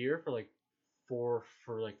 30 a year for like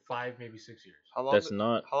 5, maybe 6 years. How long? That's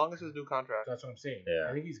not. How long is his new contract? That's what I'm saying. Yeah.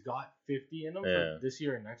 I think he's got 50 in him Yeah. for this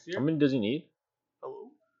year and next year. How many does he need?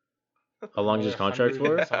 Hello? How long is his contract for?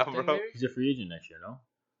 100 something, bro. maybe? He's a free agent next year, no?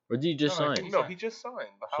 Or did he just No, I sign? think No, he just signed.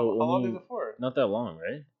 But how, So how long only- is it for? Not that long,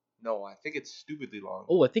 right? No, I think it's stupidly long.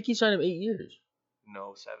 Oh, I think he signed him 8 years.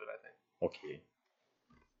 No, 7, I think. Okay.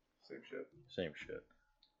 Same shit. Same shit.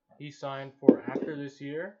 He signed for after this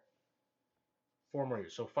year 4 more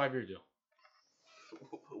years, so 5-year deal.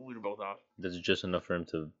 We were both off. That's just enough for him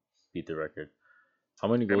to beat the record. How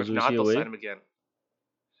many And goals if was not, he they'll away? sign him again.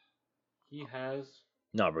 He has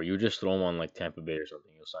Nah, bro, you just throw him on like Tampa Bay or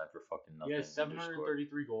something. He'll sign for fucking nothing. he has and just score.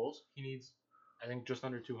 733 goals. He needs, I think, just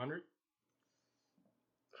under 200.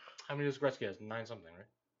 How many does Gretzky has? 9 something, right?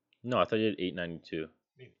 No, I thought he had 892.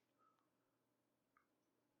 Maybe.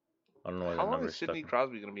 I don't know why How that long number is stuck Sidney in-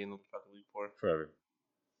 Crosby going to be in the fucking league for? forever.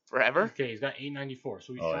 Forever? Okay, he's got 894,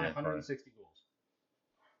 so he's Oh, signed yeah, 160 goals.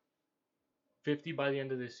 50 by the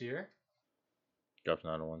end of this year, Drops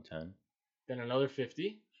down to 110. then another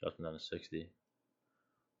 50. Drops down to 60.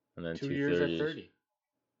 And then 2 years at 230s. 30. If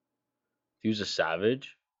he was a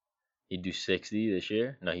Savage, He'd do 60 this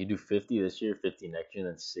year. No, he'd do 50 this year, 50 next year,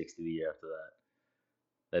 and then 60 the year after that.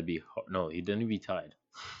 That'd be hard. No, he didn't be tied.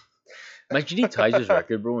 Imagine he ties his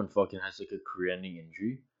record, bro, and fucking has like a career-ending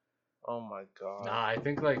injury. Oh my god. Nah, I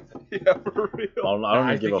think like Yeah, for real. I don't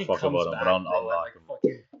even give a he fuck comes about him, back, but I'll bro, lock like him.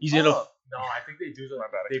 fucking- He's in a. Oh. No, I think they do. My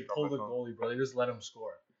bad, I They keep pull on the my phone. goalie, bro. They just let him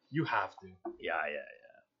score. You have to. Yeah.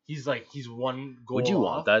 He's one goal. Would you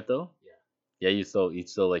want off. that though? Yeah. Yeah, you'd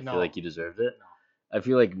still like No. feel like you deserved it. No. I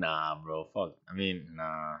feel like nah, bro. Fuck. I mean,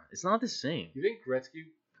 nah. It's not the same. You think Gretzky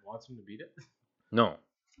wants him to beat it? No.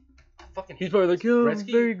 Fucking. He's probably like, yo,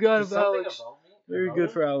 Gretzky, very good there's of something Alex. about me- Very about good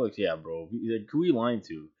him. for Alex. Yeah, bro. Like, who are you lying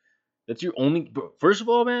to? That's your only. Bro, first of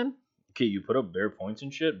all, man. Okay, you put up bare points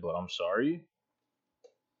and shit, but I'm sorry.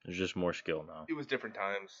 There's just more skill now. It was different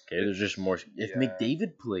times. Okay, there's just more. If Yeah.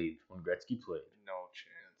 McDavid played when Gretzky played, No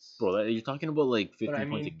chance. bro, you're talking about like 50 But I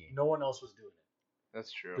points a mean, game. no one else was doing it.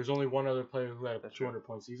 That's true. There's only one other player who had a That's true.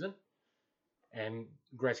 200-point season, and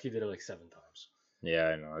Gretzky did it like 7 times. Yeah,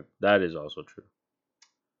 I know. That is also true.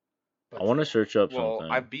 But I want to search up Well,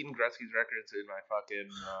 something. I've beaten Gretzky's records in my fucking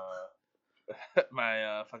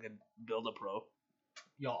fucking Build a Pro.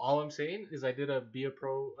 Yo, all I'm saying is I did a Be a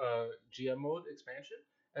Pro GM mode expansion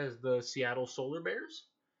as the Seattle Solar Bears.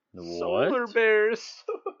 What? Solar Bears.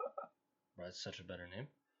 Bro, that's such a better name.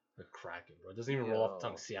 The Kraken, bro. It doesn't even roll off the Yo.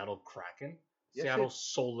 tongue. Seattle Kraken. Yes, Seattle it-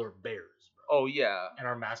 Solar Bears, bro. Oh yeah. And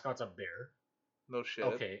our mascot's a bear. No shit.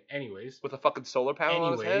 Okay, anyways. With a fucking solar panel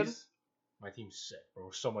on his head. My team's sick, bro.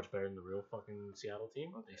 So much better than the real fucking Seattle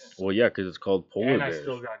team. They suck. Well, yeah, because it's called Polar and I Bears.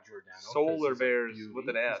 still got Giordano. 'cause Solar he's a Bears beauty. with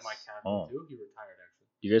an He's S. my captain Oh. too. He retired actually.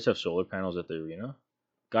 You guys have solar panels at the arena?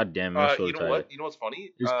 God damn, Minnesota You know tied what? it. You know what's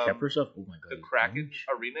funny? Is Kepler stuff? Oh my god. The he's Kraken orange.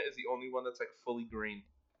 arena is the only one that's like fully green.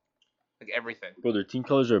 Like everything. Bro, their team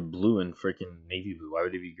colors are blue and freaking navy blue. Why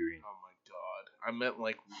would they be green? Oh my god. I meant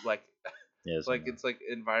like Yeah, it's like not. it's like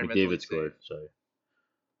environmentally McDavid safe. scored. Sorry.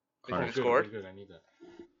 They Connor both Good, scored. good, good. I need that.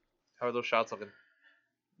 How are those shots looking?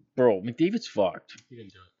 Bro, McDavid's fucked. He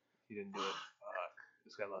didn't do it. He didn't do it. Fuck.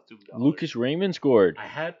 This guy lost $2. Lucas Raymond scored I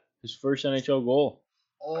had. his first NHL goal.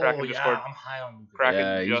 Oh Kraken just yeah, scored. I'm high on Lucas. Kraken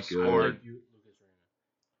Yeah, he's just good. scored. Lucas Raymond.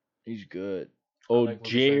 He's good. Oh, like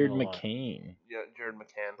Lucas Jared Raymond a lot. McCain. Yeah, Jared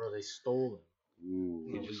McCann. Bro, they stole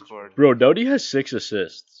him. He Ooh. just scored. Bro, Doughty has 6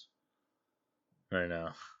 assists right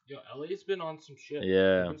now. Yo, LA's been on some shit.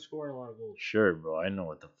 Yeah. They've been scoring a lot of goals. Sure, bro. I know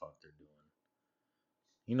what the fuck they're doing.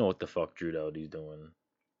 You know what the fuck Drew Doughty's doing.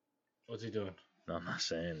 What's he doing? No, I'm not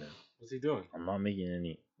saying it. What's he doing? I'm not making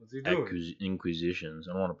any What's he doing? inquisitions.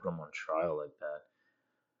 I don't want to put him on trial like that.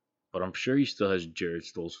 But I'm sure he still has Jared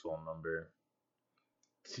Stoll's phone number.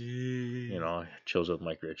 You know, chills with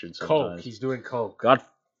Mike Richards Coke. sometimes. He's doing coke. God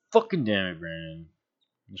fucking damn it, Brandon.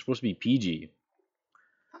 You're supposed to be PG.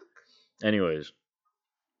 Anyways,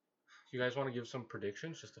 You guys want to give some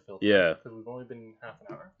predictions just to fill? Yeah. Because we've only been half an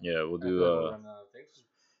hour. yeah, we'll I feel do like we're running out of things.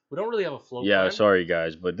 We don't really have a flow. yeah, plan. sorry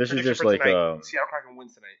guys, but this is Prediction just for like tonight. Seattle Kraken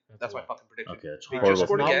wins tonight. That's my what? fucking prediction. okay, it's They horrible. just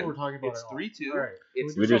scored Now again. we're talking about It's it all. 3-2. All right.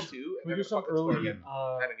 It's We just- 2-2. Can we do some early? And again.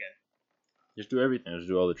 Just do everything. Just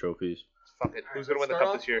do all the trophies. Fuck it. All Who's right, gonna win the let's cup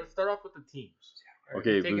start this year? Let's start off with the teams. All right,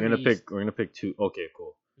 Okay, who's taking the East? we're gonna pick 2. Okay,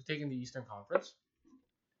 cool. Who's taking the Eastern Conference?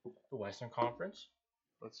 The Western Conference?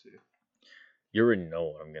 Let's see. You already know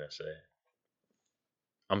what I'm gonna say.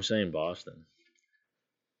 I'm saying Boston.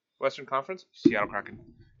 Western Conference, Seattle Kraken.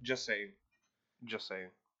 Just saying. Just saying.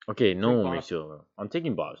 Okay, no, Boston. Mauricio. I'm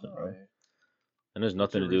taking Boston, bro. And there's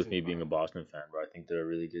nothing to do with me being a Boston fan, bro. I think they're a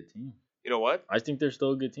really good team. You know what? I think they're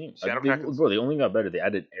still a good team. Seattle They, Kraken. bro, they only got better. They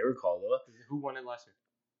added Eric Holla. Who won it last year?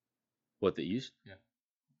 What, the East? Yeah.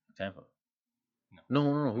 Tampa.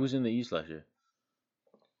 No. No. Who was in the East last year?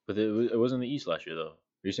 But it wasn't the East last year, though.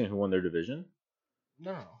 Are you saying who won their division?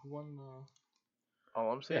 No. Who won?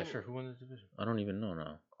 All I'm saying. Yeah, sure. Who won the division? I don't even know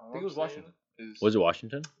now. all I think it I'm was saying Washington. Is Was it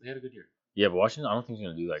Washington? They had a good year. Yeah, but Washington, I don't think is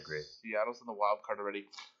going to do that great. Seattle's in the wild card already.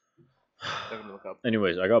 They're gonna look up.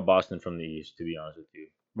 Anyways, I got Boston from the East, to be honest with you.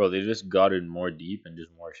 Bro, they just got it more deep and just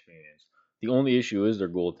more experience. The only issue is their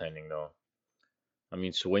goaltending, though. I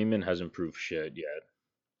mean, Swayman hasn't proved shit yet.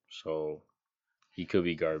 So, he could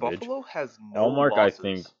be garbage. Buffalo has no Allmark, losses. I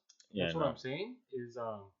think. Yeah, That's no. what I'm saying. Is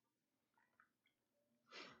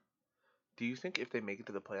Do you think if they make it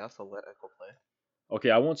to the playoffs, they'll let Echo play? Okay,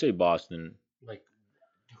 I won't say Boston. like,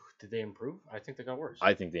 did they improve? I think they got worse.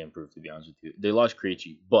 I think they improved, to be honest with you. They lost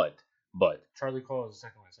Krejci, but, Charlie Cole is the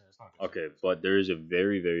second line center. It's not good. okay, but there is a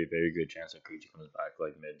very, very, very good chance that Krejci comes back,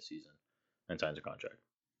 like, mid-season and signs a contract.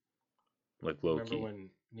 Like, low-key. Remember when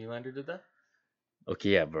Nylander did that? Okay,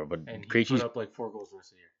 yeah, bro, but And he Krejci's put up like 4 goals the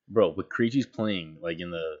rest of the year. bro, but Krejci's playing like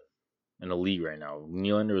in the league right now.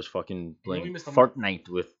 Nylander was fucking only playing missed a month. Fortnite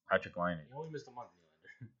with Patrick Laine. He only missed a month,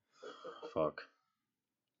 Nylander. fuck.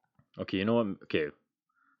 Okay, you know what? Okay,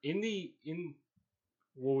 In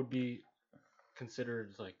what would be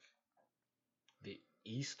considered like the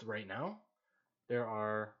East right now, there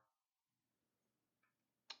are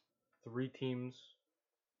 3 teams.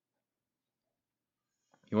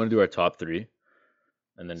 you want to do our top 3,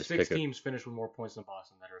 and then just 6 pick teams finished with more points than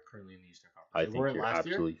Boston that are currently in the Eastern Conference. I They think weren't you're last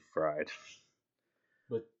absolutely fried. year,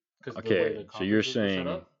 but because Okay, so you're saying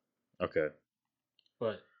okay.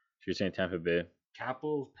 but So you're saying Tampa Bay,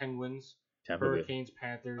 Capitals, Penguins, Tampa Bay. Hurricanes,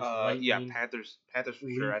 Panthers, Lightning, Yeah, Panthers for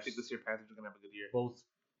sure. I think Leafs. this year Panthers are gonna have a good year.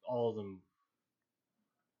 all of them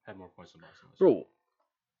had more points than Boston. Bro,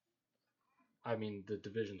 I mean, the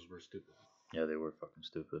divisions were stupid. yeah, they were fucking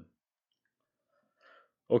stupid.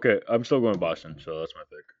 Okay, I'm still going Boston, so that's my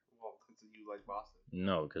pick. Well, because you like Boston.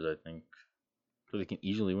 No, because I think they can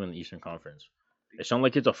easily win the Eastern Conference. It's not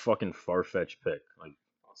like it's a fucking far-fetched pick. Like,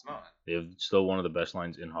 No, it's not. they have still one of the best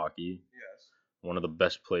lines in hockey, Yes. one of the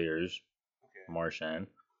best players, Okay. Marchand.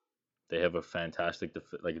 They have a fantastic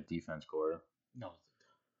a defense core. No,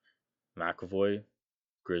 McAvoy,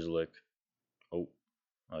 Grizzlick. Oh,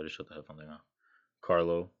 I just shut the headphone thing off.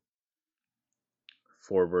 Carlo.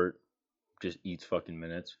 Forbert just eats fucking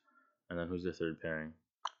minutes. And then who's the third pairing?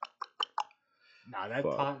 nah, that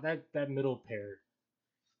Fuck. that middle pair.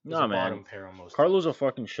 Is Nah, a bottom man. pair almost. Carlo's a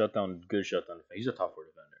fucking good shutdown defender. He's a top 4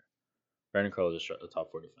 defender. Brandon Carlo's a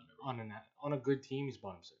top 4 defender. on a good team, he's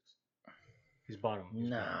bottom 6. He's bottom. He's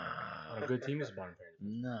Nah. bottom. On a good team, he's a bottom pair.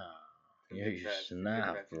 Nah. He's You're advanced.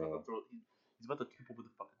 snap, He's about bro. to throw- He's about to keep up with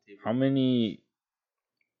the fucking table. How many?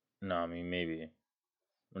 No, I mean maybe.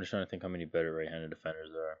 I'm just trying to think how many better right-handed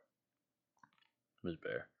defenders there are. Who's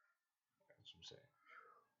Bear? That's what I'm saying.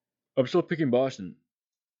 I'm still picking Boston.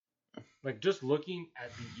 Like just looking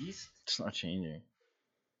at the East, It's not changing.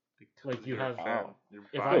 like you You're a have. fan. You're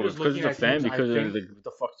if biased. I No, was it's because looking it's a at fan teams I because of think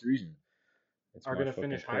the fuck's reason. It's are my gonna fucking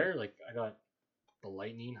finish pick. higher. Like I got the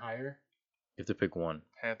Lightning higher. You have to pick one.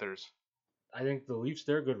 Panthers. I think the Leafs,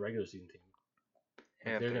 they're a good regular season team. Like,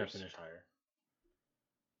 they're gonna Panthers. finish higher.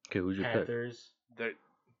 Okay, who's your pick? Panthers. They're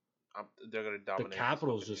gonna The dominate.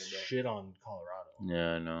 Capitals this just fucking shit on Colorado,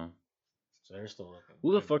 Yeah, I know. so they're still looking.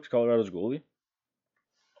 Who the good. fuck's Colorado's goalie?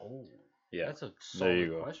 Oh, Yeah, that's a there solid you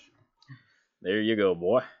go. question. there you go,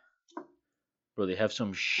 boy. Bro, they have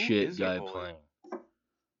some shit is their guy goalie? playing.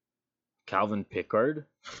 Calvin Pickard?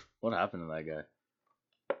 What happened to that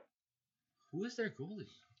guy? Who is their goalie?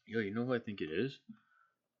 Yo, you know who I think it is?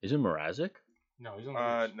 Is it Mrazek? No, he's on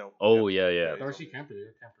the Leafs. No. Oh, Yeah. yeah. Darcy Kemper.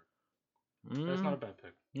 They're Kemper. That's not a bad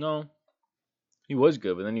pick. No. He was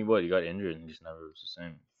good, but then he got injured and he just never was the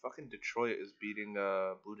same. Fucking Detroit is beating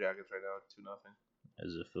Blue Jackets right now 2-0.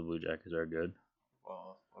 As if the Blue Jackets are good.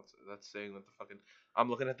 Well, that's saying that the fucking. I'm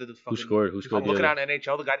looking at the fucking. Who scored? Who I'm scored the looking other? on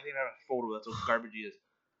NHL. The guy didn't even have a photo. That's what garbage he is.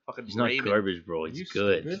 Fucking He's not Raymond garbage, bro. Are He's you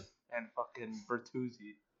good. stupid? and fucking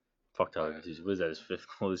Bertuzzi. Fuck Tyler Bertuzzi. What is that, his 5th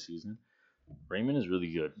goal this season? Raymond is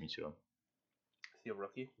really good. Me too. Is he a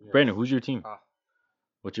rookie? Yeah. Brandon, who's your team? Ah.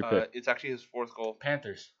 What's your pick? It's actually his 4th goal.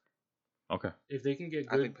 Panthers. Okay. If they can get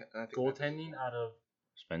I good think Panthers. goaltending out of,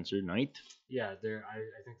 Spencer Knight? yeah, I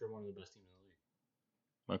think they're one of the best teams in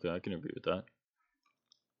the league. Okay, I can agree with that.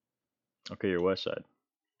 Okay, your West Side.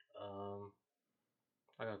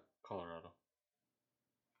 I got Colorado.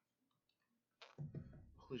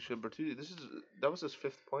 Holy shit, Bertuzzi! That was his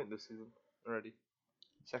 5th point this season already.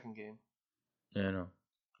 2nd game. Yeah, I know.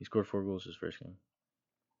 He scored 4 goals his first game.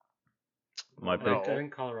 My I pick. think, I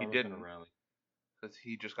think Colorado's gonna didn't. rally. Because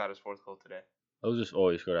he just got his 4th goal today. That was just. Oh,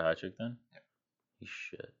 he scored a hat trick then? Yeah. He's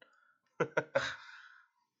shit.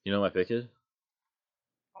 You know what my pick is?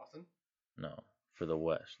 Boston? No. For the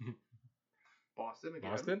West. Boston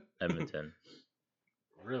again? Boston? Edmonton.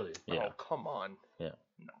 Really? Yeah. Oh, come on. Yeah.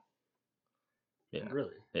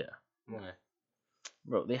 Really? Yeah. Why?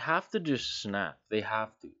 Bro, they have to just snap. They have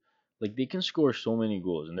to. Like, they can score so many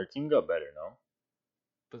goals, and their team got better, no?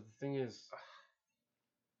 But the thing is,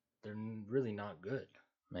 they're really not good.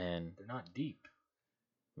 Man, They're not deep.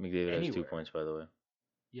 McDavid has 2 Anywhere. points, by the way.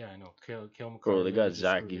 Yeah, I know. Kale McCarr. Bro, they got just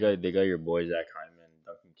Zach. screwed They got your boy Zach Hyman and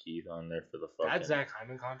Duncan Keith on there for the it. fucking. That Zach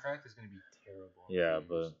Hyman contract is gonna be terrible. Yeah,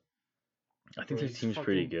 but I think Bro, their he's team's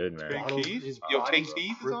pretty fucking good, man. Big Keith? his Yo, body's Take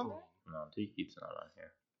Keith is on there? crippling. No, T. Keith's not on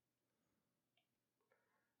here.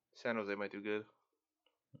 San Jose might do good.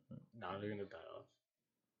 No, they're gonna die off.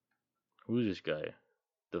 Who's this guy?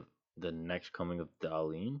 The next coming of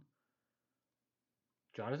Darlene?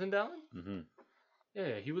 Jonathan Dallin? Mm-hmm.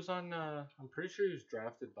 Yeah, he was on. I'm pretty sure he was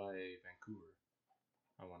drafted by Vancouver.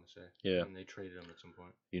 I want to say. Yeah. And they traded him at some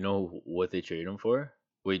point. You know what they traded him for?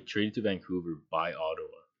 Wait, traded to Vancouver by Ottawa.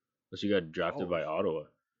 So he got drafted Oh. by Ottawa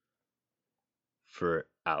for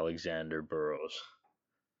Alexander Burrows.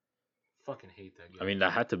 Fucking hate that guy. I mean,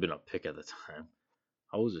 that had to have been a pick at the time.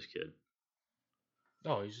 How old is this kid?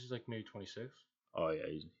 Oh, he's just like maybe 26, Oh yeah,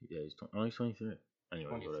 he's only 23.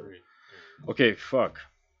 Anyway, whatever. 23. Okay, fuck.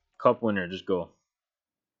 Cup winner, just go.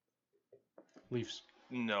 Leafs.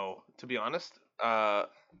 No, to be honest,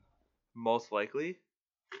 most likely.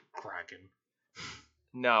 Kraken.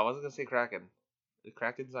 No, I wasn't gonna say Kraken. The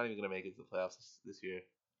Kraken's not even gonna make it to the playoffs this year.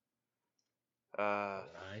 When I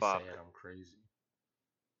Fuck. say it, I'm crazy.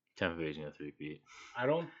 Tampa Bay's gonna 3-peat. I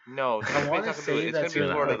don't. No, I wanna it's say gonna that's be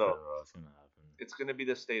gonna Florida happen, though. Bro, it's gonna happen. It's gonna be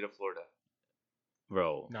the state of Florida.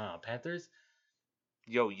 Bro. Nah, Panthers.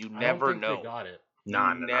 Yo, you I never don't think know. They got it.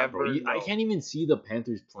 Nah, You bro. never I know. can't even see the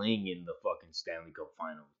Panthers playing in the fucking Stanley Cup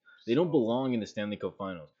Finals. They don't belong in the Stanley Cup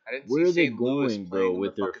Finals. I didn't Where see are they St. Louis going, bro, playing in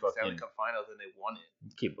with the their Stanley fucking- Cup Finals and they won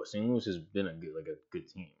it. Okay, but St. Louis has been a good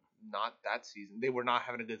team. Not that season. They were not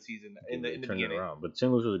having a good season in the They turned it beginning. around. But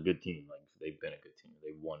St. Louis was a good team. Like they've been a good team.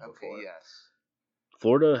 They won Okay, before. yes.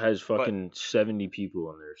 Florida has fucking 70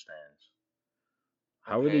 people in their stands.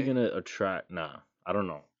 How are they Okay. gonna attract? Nah, I don't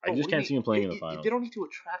know. I Bro, just what do can't you see them mean? playing in the finals. They don't need to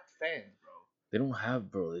attract fans, bro. They don't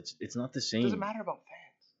have, bro. It's not the It same. doesn't matter about fans.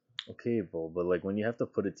 Okay, bro, but like when you have to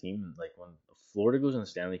put a team, like when Florida goes in the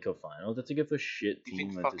Stanley Cup Finals, that's like if a shit You team think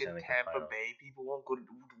went to fucking Stanley Cup Tampa Finals. Bay people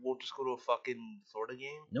won't just go to a fucking Florida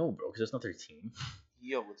game? No, bro, because that's not their team.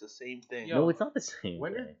 Yo, it's the same thing. Yo, No, it's not the same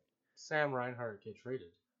when thing. did Sam Reinhart get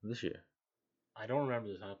traded? This year. I don't remember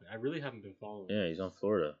this happening. I really haven't been following. Yeah, he's on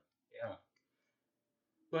Florida. Yeah.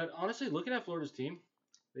 But honestly, looking at Florida's team,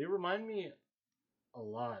 they remind me a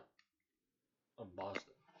lot of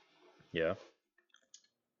Boston. Yeah.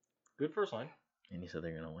 Good first line. And he said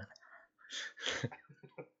they're gonna win.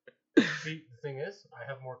 The thing is, I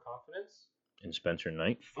have more confidence And Spencer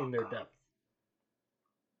Knight. in their depth.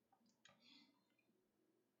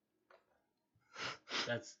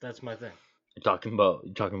 That's my thing. You're talking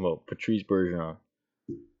about Patrice Bergeron.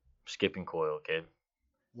 Skipping Coyle, okay?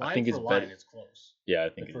 Line think for it's line, better- it's close. Yeah, I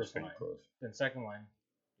think The it's first pretty line. close. Then second line,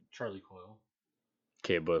 Charlie Coyle.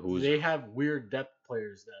 Okay, but who's They have weird depth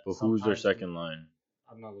players that. their sometimes- second line?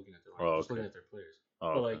 I'm not looking at their line. Oh, I'm just okay. looking at their players.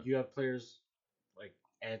 Oh, But okay. like you have players like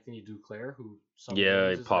Anthony Duclair who. Yeah, sometimes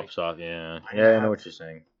it is, pops like, off. Yeah, I yeah, I have- know what you're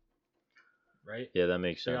saying. right. Yeah, that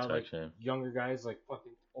makes They sense got, like, actually. younger guys like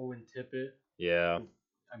fucking Owen Tippett. Yeah,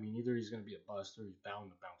 I mean, either he's gonna be a bust or he's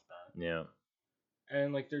bound to bounce back. yeah.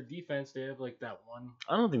 And like their defense, they have like that one.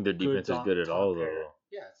 I don't think their Good defense is top- good at top all pair. though.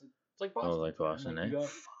 Yeah, it's like Boston. Oh, like man. Boston, Like, eh?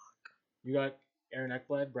 you got Aaron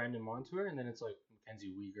Ekblad, Brandon Montour, and then it's like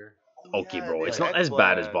Mackenzie Weegar. Okay, bro, they it's had not as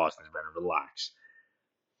bad as Ekblad. Boston's, man. Relax.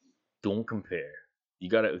 Don't compare. We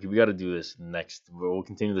gotta do this next. We'll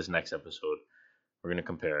continue this next episode. We're gonna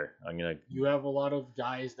compare. You have a lot of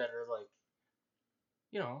guys that are like,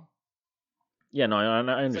 you know, Yeah, no, I it's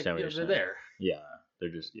like, understand yeah, what you're saying. they're there. Yeah, they're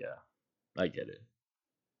just I get it.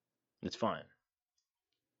 It's fine.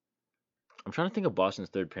 I'm trying to think of Boston's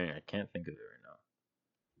third pairing. I can't think of it right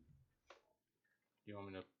now. You want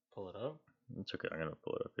me to pull it up? It's okay. I'm gonna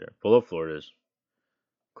pull it up here. Pull up Florida's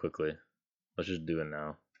quickly. Let's just do it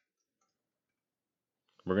now.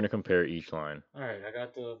 We're gonna compare each line. All right, I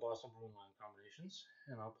got the Boston Bruin line combinations,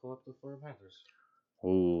 and I'll pull up the Florida Panthers.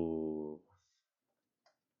 Ooh.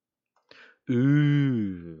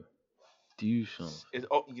 Ooh. Do something.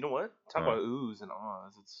 You know what? Talk Huh. about oohs and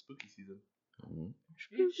ahs. It's spooky season. Mhm.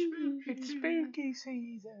 It's spooky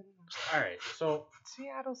season. All right, so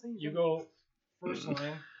Seattle season. you go first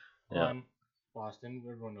line Yeah. on Boston.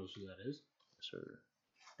 Everyone knows who that is. Sir.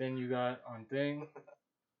 Then you got on thing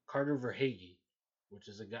Carter Verhaeghe, which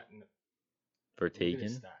is a guy. Look at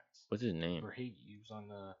his Vertagen? stats. What's his name? Verhaeghe. He was on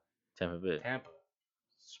the Tampa Bay. Tampa.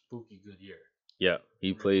 Spooky good year. Yeah,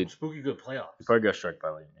 he played. Spooky good playoffs. He probably got struck by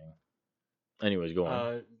lightning. Anyways, go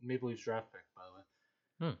on. Maple Leafs draft pick, by the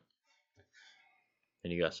way.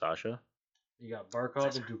 And you got Sasha. You got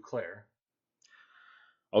Barkov and Duclair.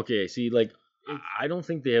 Okay, see, like, It's- I don't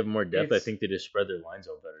think they have more depth. I it's- think they just spread their lines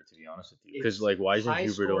out better, to be honest with you. Because, It's like, why isn't high Huberto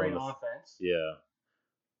on scoring the... offense? Yeah.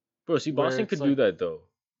 Bro, see, Where Boston it's could do like- that, though.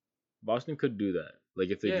 Boston could do that. Like,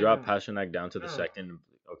 if they Yeah, drop no. Pasternak down to the No. second...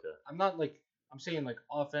 Okay. I'm not like I'm saying like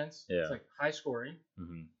offense. Yeah. It's like high scoring,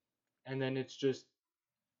 hmm and then it's just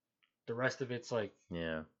the rest of it's like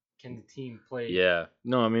Yeah. can the team play? Yeah.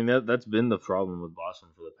 No, I mean, that's been the problem with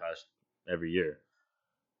Boston for the past every year.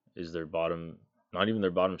 Is their bottom... Not even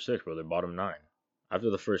their bottom six, bro. Their bottom nine. After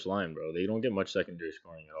the first line, bro. They don't get much secondary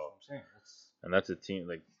scoring at That's what all. I'm saying. And that's a team,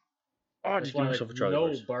 like... Oh, I That's just why, give myself like, a Charlie no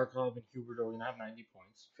horse. Barkov and Huberto are gonna have 90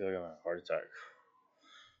 points. I feel like I'm having a heart attack.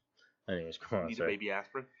 Anyways, come on. Need a Sorry. baby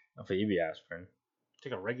aspirin. A baby aspirin.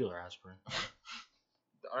 Take a regular aspirin.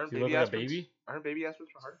 Aren't Does he baby look like a aspirins? baby? Aren't baby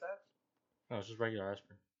aspirins for heart attack? No, it's just regular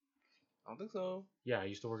aspirin. I don't think so. Yeah, I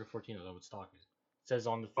used to work at Fortino. That would stock it. It says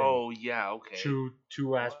on the thing. Oh yeah, okay.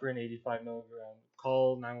 Two aspirin, 85 milligram.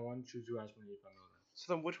 Call 911. Choose 2 aspirin, 85 milligrams.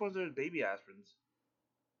 So then, which ones are baby aspirins?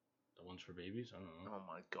 The ones for babies? I don't know. Oh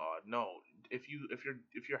my god, no! If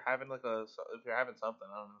you're having like if you're having something,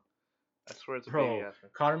 I don't know. I swear it's a baby Bro,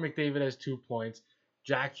 aspirin. Connor McDavid has 2 points.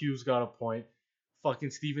 Jack Hughes got a point.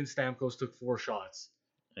 Fucking Steven Stamkos took 4 shots.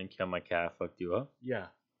 And Kel my cat fucked you up. Yeah.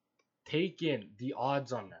 Take in the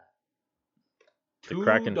odds on that. The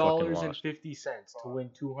Kraken fucking $2.50 lost. to win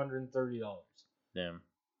 $230. Damn.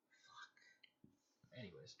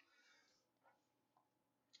 Anyways.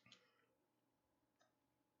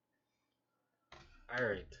 All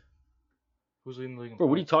right. Who's leading the league? in Bro,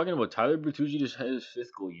 what are you points? talking about? Tyler Bertuzzi just had his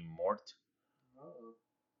 5th goal, you mort.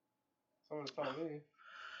 Someone's telling me.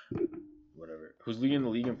 Whatever. Who's leading the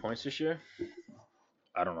league in points this year?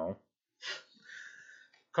 I don't know.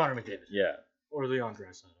 Connor McDavid. Yeah. Or Leon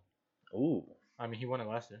Draisaitl. Ooh. I mean, he won it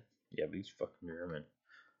last year. Yeah, but he's fucking German.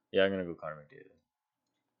 Yeah, I'm gonna go Connor McDavid.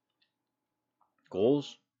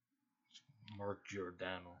 Goals? Mark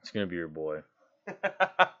Giordano. It's gonna be your boy.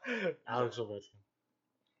 Alex Ovechkin.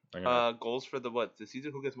 I'm gonna, Goals for the what? The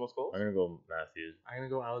season? Who gets most goals? I'm gonna go Matthews. I'm going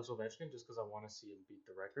to go Alex Ovechkin just because I want to see him beat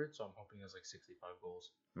the record. So I'm hoping he has like 65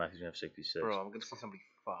 goals. Matthews gonna have 66. Bro, I'm gonna see somebody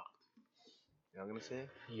fucked. You know what I'm gonna say?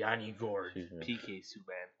 Yanni Gord. Excuse me. PK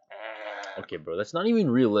Subban. Okay, bro, that's not even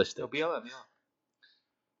realistic. No, BLM,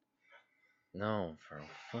 No,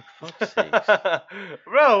 for fuck's sake. yeah.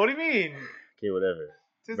 Bro, what do you mean? Okay, whatever.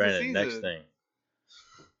 Tis the Brandon, season. next thing.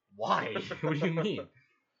 Why? What do you mean?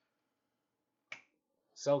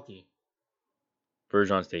 Selkie.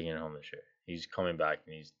 Bergeron's taking it home this year. He's coming back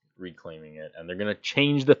and he's reclaiming it, and they're gonna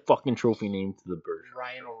change the fucking trophy name to the Bergeron.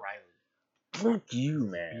 Ryan O'Reilly. Fuck you,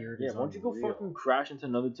 man. Beard Yeah, is why don't you go unreal. fucking crash into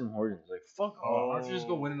another Tim Hortons? Like, fuck Oh, why off. don't you just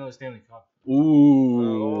go win another Stanley Cup?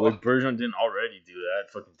 Ooh, Oh. like Bergeron didn't already do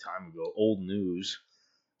that fucking time ago. Old news.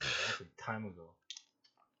 That's a time ago.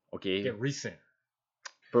 Okay, Get recent.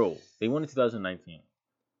 bro, they won in 2019,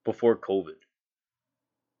 before COVID.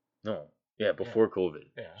 No, yeah, before COVID.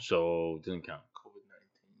 Yeah. So it doesn't count.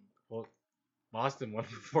 COVID-19. Well, Boston won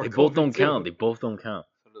before They both COVID, don't too. count. They both don't count.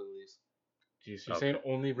 So do the Leafs. Jeez, you're Okay. saying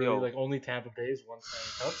only really Yo. like only Tampa Bay's won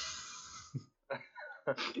Stanley Cup?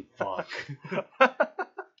 Fuck.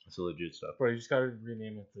 That's a legit stuff. Bro, you just gotta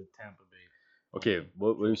rename it to Tampa Bay. Okay,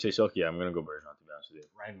 what do you say, Selkie? Yeah, I'm gonna go Bergeron, to be honest with you.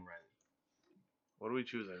 Ryan O'Reilly. What are we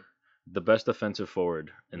choosing? The best offensive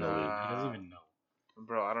forward in the league. He doesn't even know.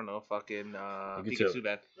 Bro, I don't know. Fucking You PK can tell.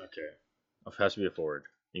 Subban. Okay, it has to be a forward.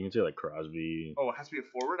 You can say like Crosby. Oh, it has to be a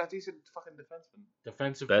forward? I think you said fucking defenseman.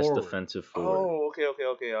 Defensive Best forward. defensive forward. Oh, okay.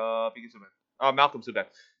 PK Subban. Malcolm Subban.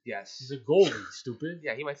 Yes. He's a goalie, stupid.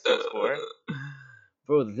 Yeah, he might still score.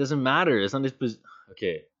 Bro, it doesn't matter. It's not his position.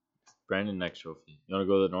 Okay, Brandon, next trophy. You want to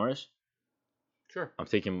go to Norris? Sure. I'm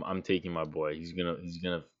taking my boy. He's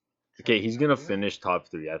gonna finish top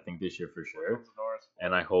 3. I think this year for sure.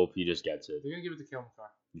 And I hope he just gets it. They're gonna give it to Kale McCarr.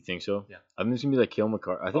 You think so? Yeah. I think it's gonna be like Cale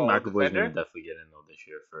McCarr. I think Oh, McAvoy's defender? gonna definitely get in though this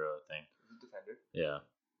year for a thing. Defender. Yeah.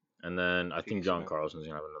 And then I think PK John Subban. Carlson's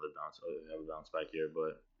gonna have another bounce back here,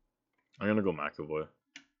 but I'm gonna go McAvoy.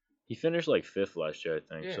 He finished like 5th last year,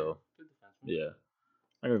 I think. Yeah. So Good defenseman. yeah,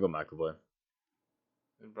 I'm gonna go McAvoy.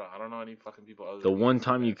 Bro, I don't know any fucking people other The than one PK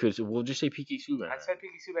time you Subban. could, we'll just say PK Subban. I said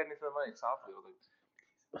PK Subban into the mic softly. I was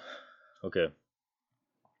like, Okay.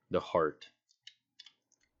 The heart.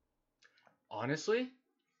 Honestly,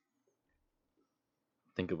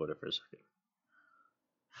 Think about it for a second.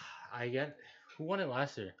 I get who won it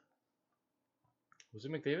last year? Was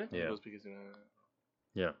it McDavid? Yeah. it was PK Subban.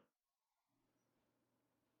 Yeah.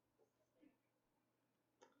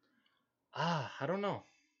 I don't know.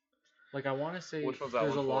 Like I want to say Which one's that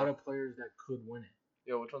there's one a lot for? of players that could win it.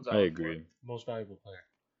 Yo, which one's that I one agree. Most valuable player.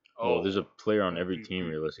 for? Well, there's a player on every team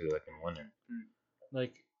realistically that can win it.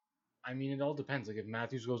 Like, I mean, it all depends. Like if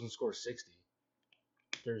Matthews goes and scores 60,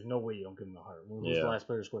 there's no way you don't give him the heart. Who's Yeah. the last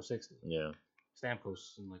player to score 60? Yeah.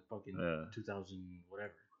 Stamkos in like fucking Yeah. 2000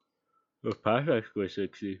 whatever. If Patrick scores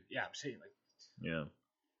 60. Yeah, I'm saying like Yeah.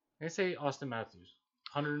 I say Austin Matthews,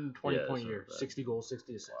 120 Yeah, point that's year, not bad. 60 goals,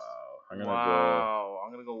 60 assists. Wow. I'm gonna Wow.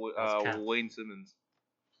 I'm gonna go That's cap. Wayne Simmons.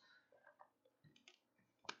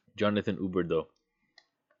 go Jonathan Huberdeau.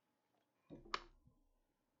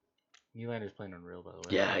 Nylander's playing unreal, by the way.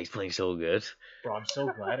 Yeah, he's playing so good. Bro, I'm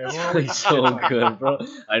so glad. He's Everyone playing always so shit on good, him. bro.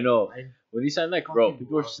 I know. I When he signed that, bro, fucking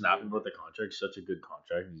people were love snapping him. about the contract. Such a good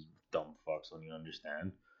contract. These dumb fucks don't even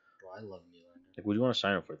understand. Bro, I love Nylander. Like, would you want to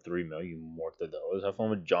sign him for $3 million? You mortadillas. Have fun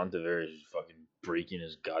with John Tavares fucking breaking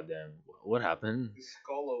his goddamn. What happened? His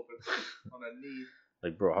skull open on a knee.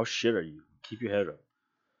 Like, bro, how shit are you? Keep your head up.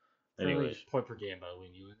 Anyways, point per game by the way,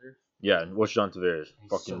 Nylander. yeah, and what's John Tavares? He's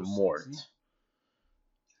Fucking so mort. sexy.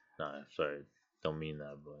 Nah, sorry. Don't mean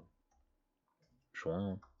that, but.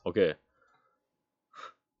 Schwan. Okay.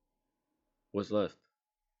 What's left?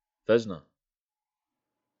 Vesna.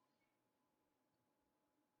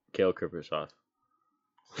 Kale Kaprizov.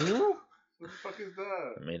 Who? What the fuck is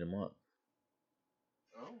that? I made him up.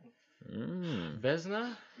 Oh.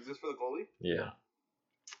 Vesna? Is this for the goalie? Yeah.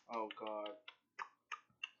 Oh god.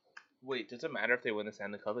 Wait, does it matter if they win the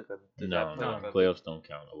Stanley Cup? Because No, no, playoffs don't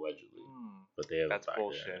count allegedly, but they have That's a factor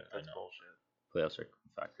bullshit. in it. I That's know. bullshit. Playoffs are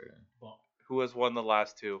factored in. Well, Who has won the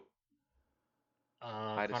last two?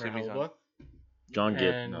 Connor assume he's on- Hellebuyck John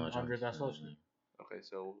Gibb. and No, John Andre Gibb's not Vasilevsky. in Okay,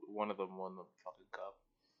 so one of them won the fucking cup.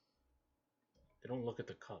 They don't look at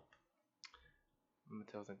the cup.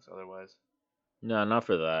 Mattel thinks otherwise. it. No, not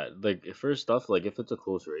for that. Like for stuff like if it's a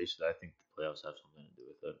close race, I think the playoffs have something to do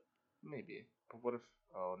with it. Maybe. But what if?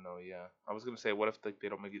 Oh no, yeah. I was gonna say, what if they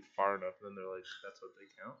don't make it far enough, and then they're like, that's what they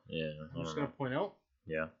count. Yeah, I I'm just don't gonna know. point out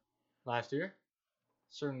Yeah. last year,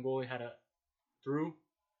 certain goalie had through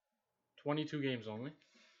 22 games only,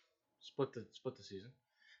 split the season.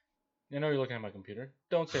 I know you're looking at my computer.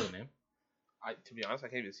 Don't say the name. To be honest, I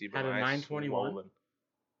can't even see. Had a my eyes 921 swollen.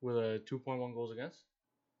 with a 2.1 goals against.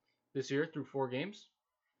 This year, through 4 games,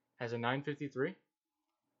 has a 953,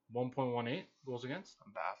 1.18 goals against.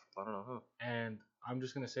 I'm baffled. I don't know who. And I'm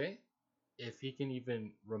just going to say, if he can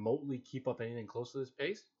even remotely keep up anything close to this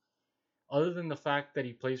pace, other than the fact that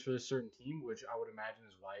he plays for this certain team, which I would imagine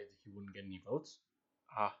is why he wouldn't get any votes,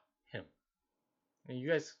 him. And you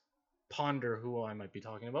guys ponder who I might be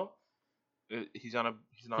talking about. He's not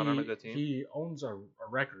on a good team. He owns a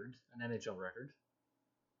record, an NHL record,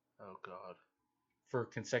 Oh god. for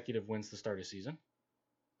consecutive wins to start a season.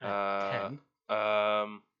 At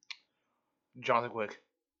 10. Jonathan Quick.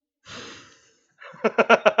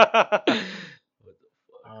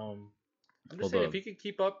 I'm just Hold saying, on. if he could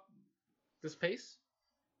keep up this pace,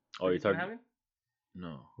 Oh, that you're he's been talking? having,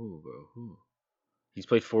 No, who, bro? Who? He's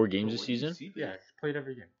played 4 games this season. yeah, he's played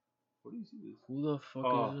every game. Where do you see this? Who the fuck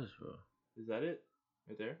Oh. is this, bro? Is that it?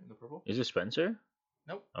 Right there in the purple? Is it Spencer?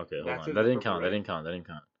 Nope. Okay, hold That's on. in That the didn't purple, count. right? That didn't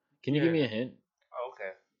count. Can you give Yeah. me a hint? Oh,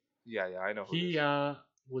 okay. Yeah, I know who He it is.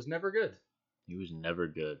 was never good He was never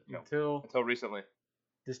good. No. until Until recently.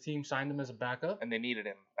 this team signed him as a backup. And they needed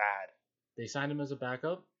him bad. They signed him as a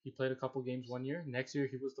backup. He played a couple games one year. Next year,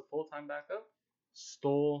 he was the full-time backup.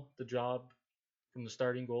 Stole the job from the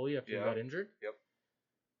starting goalie after Yeah. he got injured. Yep.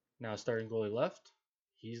 Now starting goalie left.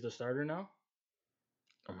 He's the starter now.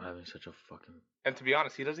 I'm having such a fucking. And to be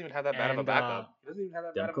honest, he doesn't even have that bad of a And, backup. He doesn't even have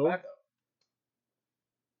that bad of a Demko? backup.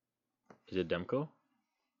 Is it Demko?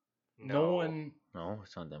 No one. No,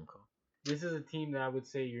 it's not Demko. This is a team that I would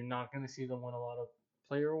say you're not going to see them win a lot of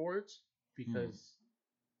player awards because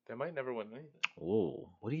They might never win anything. Whoa,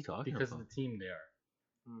 what are you talking because about? of the team they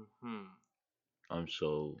are. Hmm.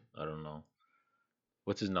 I don't know.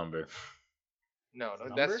 What's his number? No,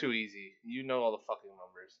 Number? that's too easy. You know all the fucking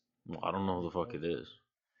numbers. Well, I don't know who the fuck it is.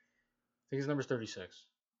 I think his number's 36.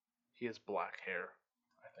 He has black hair,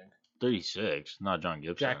 I think. 36, not John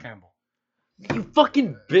Gibson. Jack Campbell. You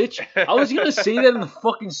fucking bitch! I was gonna say that in the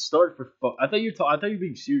fucking start for fuck. I thought you were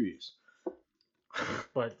being serious.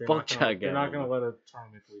 But they're Fuck not gonna, Jack they're not Campbell. going to let a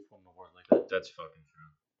Toronto Maple Leaf win an award like that. That's fucking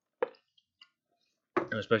true.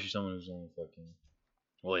 And especially someone who's only fucking.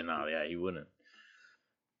 Well, no, yeah, he wouldn't.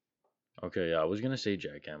 Okay, yeah, I was gonna say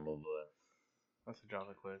Jack Campbell, but That's a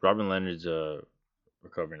Jonathan Quick. Robin Leonard's a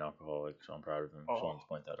recovering alcoholic, so I'm proud of him. Oh. So I want to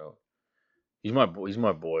point that out. He's my boy. He's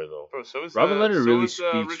my boy, though. Bro, so is Robin Leonard so really is,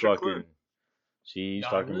 speaks Richard fucking. Klint. See, he's Nah,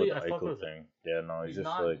 talking really, about I the fuck Eichel with him. thing. Yeah, no, he's just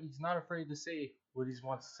not, like. he's not afraid to say what he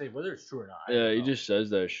wants to say, whether it's true or not. I Yeah, don't he know. just says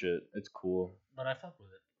that shit. It's cool. But I fuck with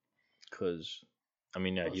it. Because, I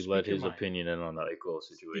mean, yeah, Bro, he speak let your his mind. opinion in on the Eichel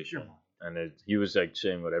Speak your situation. mind. And he was like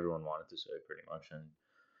saying what everyone wanted to say, pretty much. And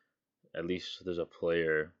at least there's a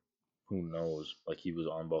player who knows. Like, he was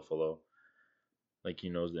on Buffalo. Like, he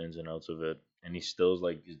knows the ins and outs of it. And he still's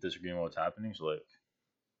like, he's disagreeing with what's happening. So, like,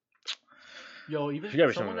 Yo, even There's gotta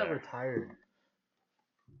be someone that something there. retired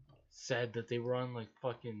said that they were on like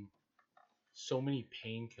fucking so many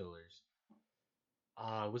painkillers.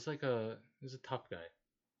 It was a tough guy.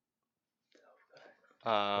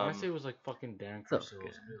 I want to say it was like fucking Dan Tough Cursil.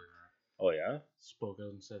 guy. Oh, yeah? Spoke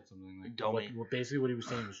out and said something like Domi. what basically what he was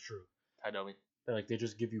saying was true. I know me. That like they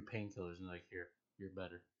just give you painkillers and like here, you're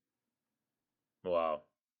better. Wow.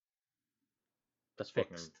 That's fucking.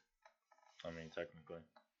 Fixed. I mean, technically.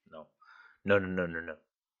 No. No.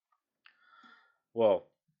 Well,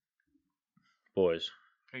 boys.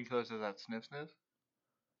 Painkillers is that sniff sniff?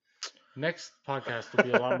 Next podcast will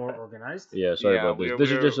be a lot more organized. Yeah, sorry Yeah, about this. we're- This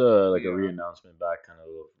is we're- just a yeah. re-announcement back, kind of a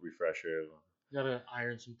little refresher. Gotta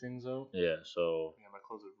iron some things out. Yeah, so Yeah, my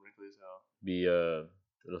clothes are wrinkly as hell.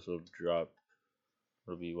 it'll also drop.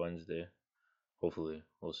 It'll be Wednesday. Hopefully,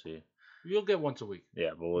 we'll see. You'll get once a week.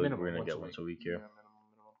 Yeah, but Minimum we're gonna once get a once week. a week here. minimum.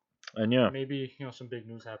 And yeah, Maybe some big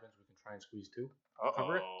news happens. We can try and squeeze two.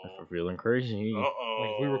 Cover it? if we're feeling crazy.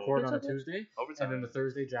 Like we record on a Tuesday, Overtime. and then the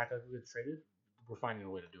Thursday Jack gets traded. We're finding a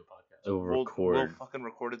way to do a podcast. We'll We'll record. fucking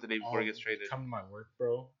record it the day before it gets traded. Come to my work,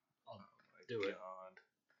 bro. I'll do it.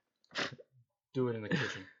 God. Do it in the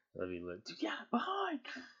kitchen. That'd be lit. Yeah, behind.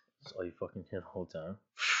 That's all you fucking hear the whole time.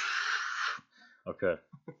 Okay.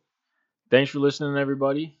 Thanks for listening,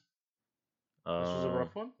 everybody. This was a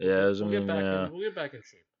rough one. Yeah, it was, We'll get back in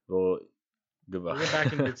shape. Well, goodbye. We'll get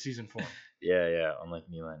back in mid-season form. yeah. Unlike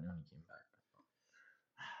Nylander, he came back.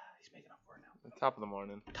 He's making up for it now. Top of the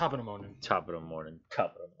morning. Top of the morning. Top of the morning.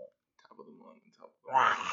 Top of the morning.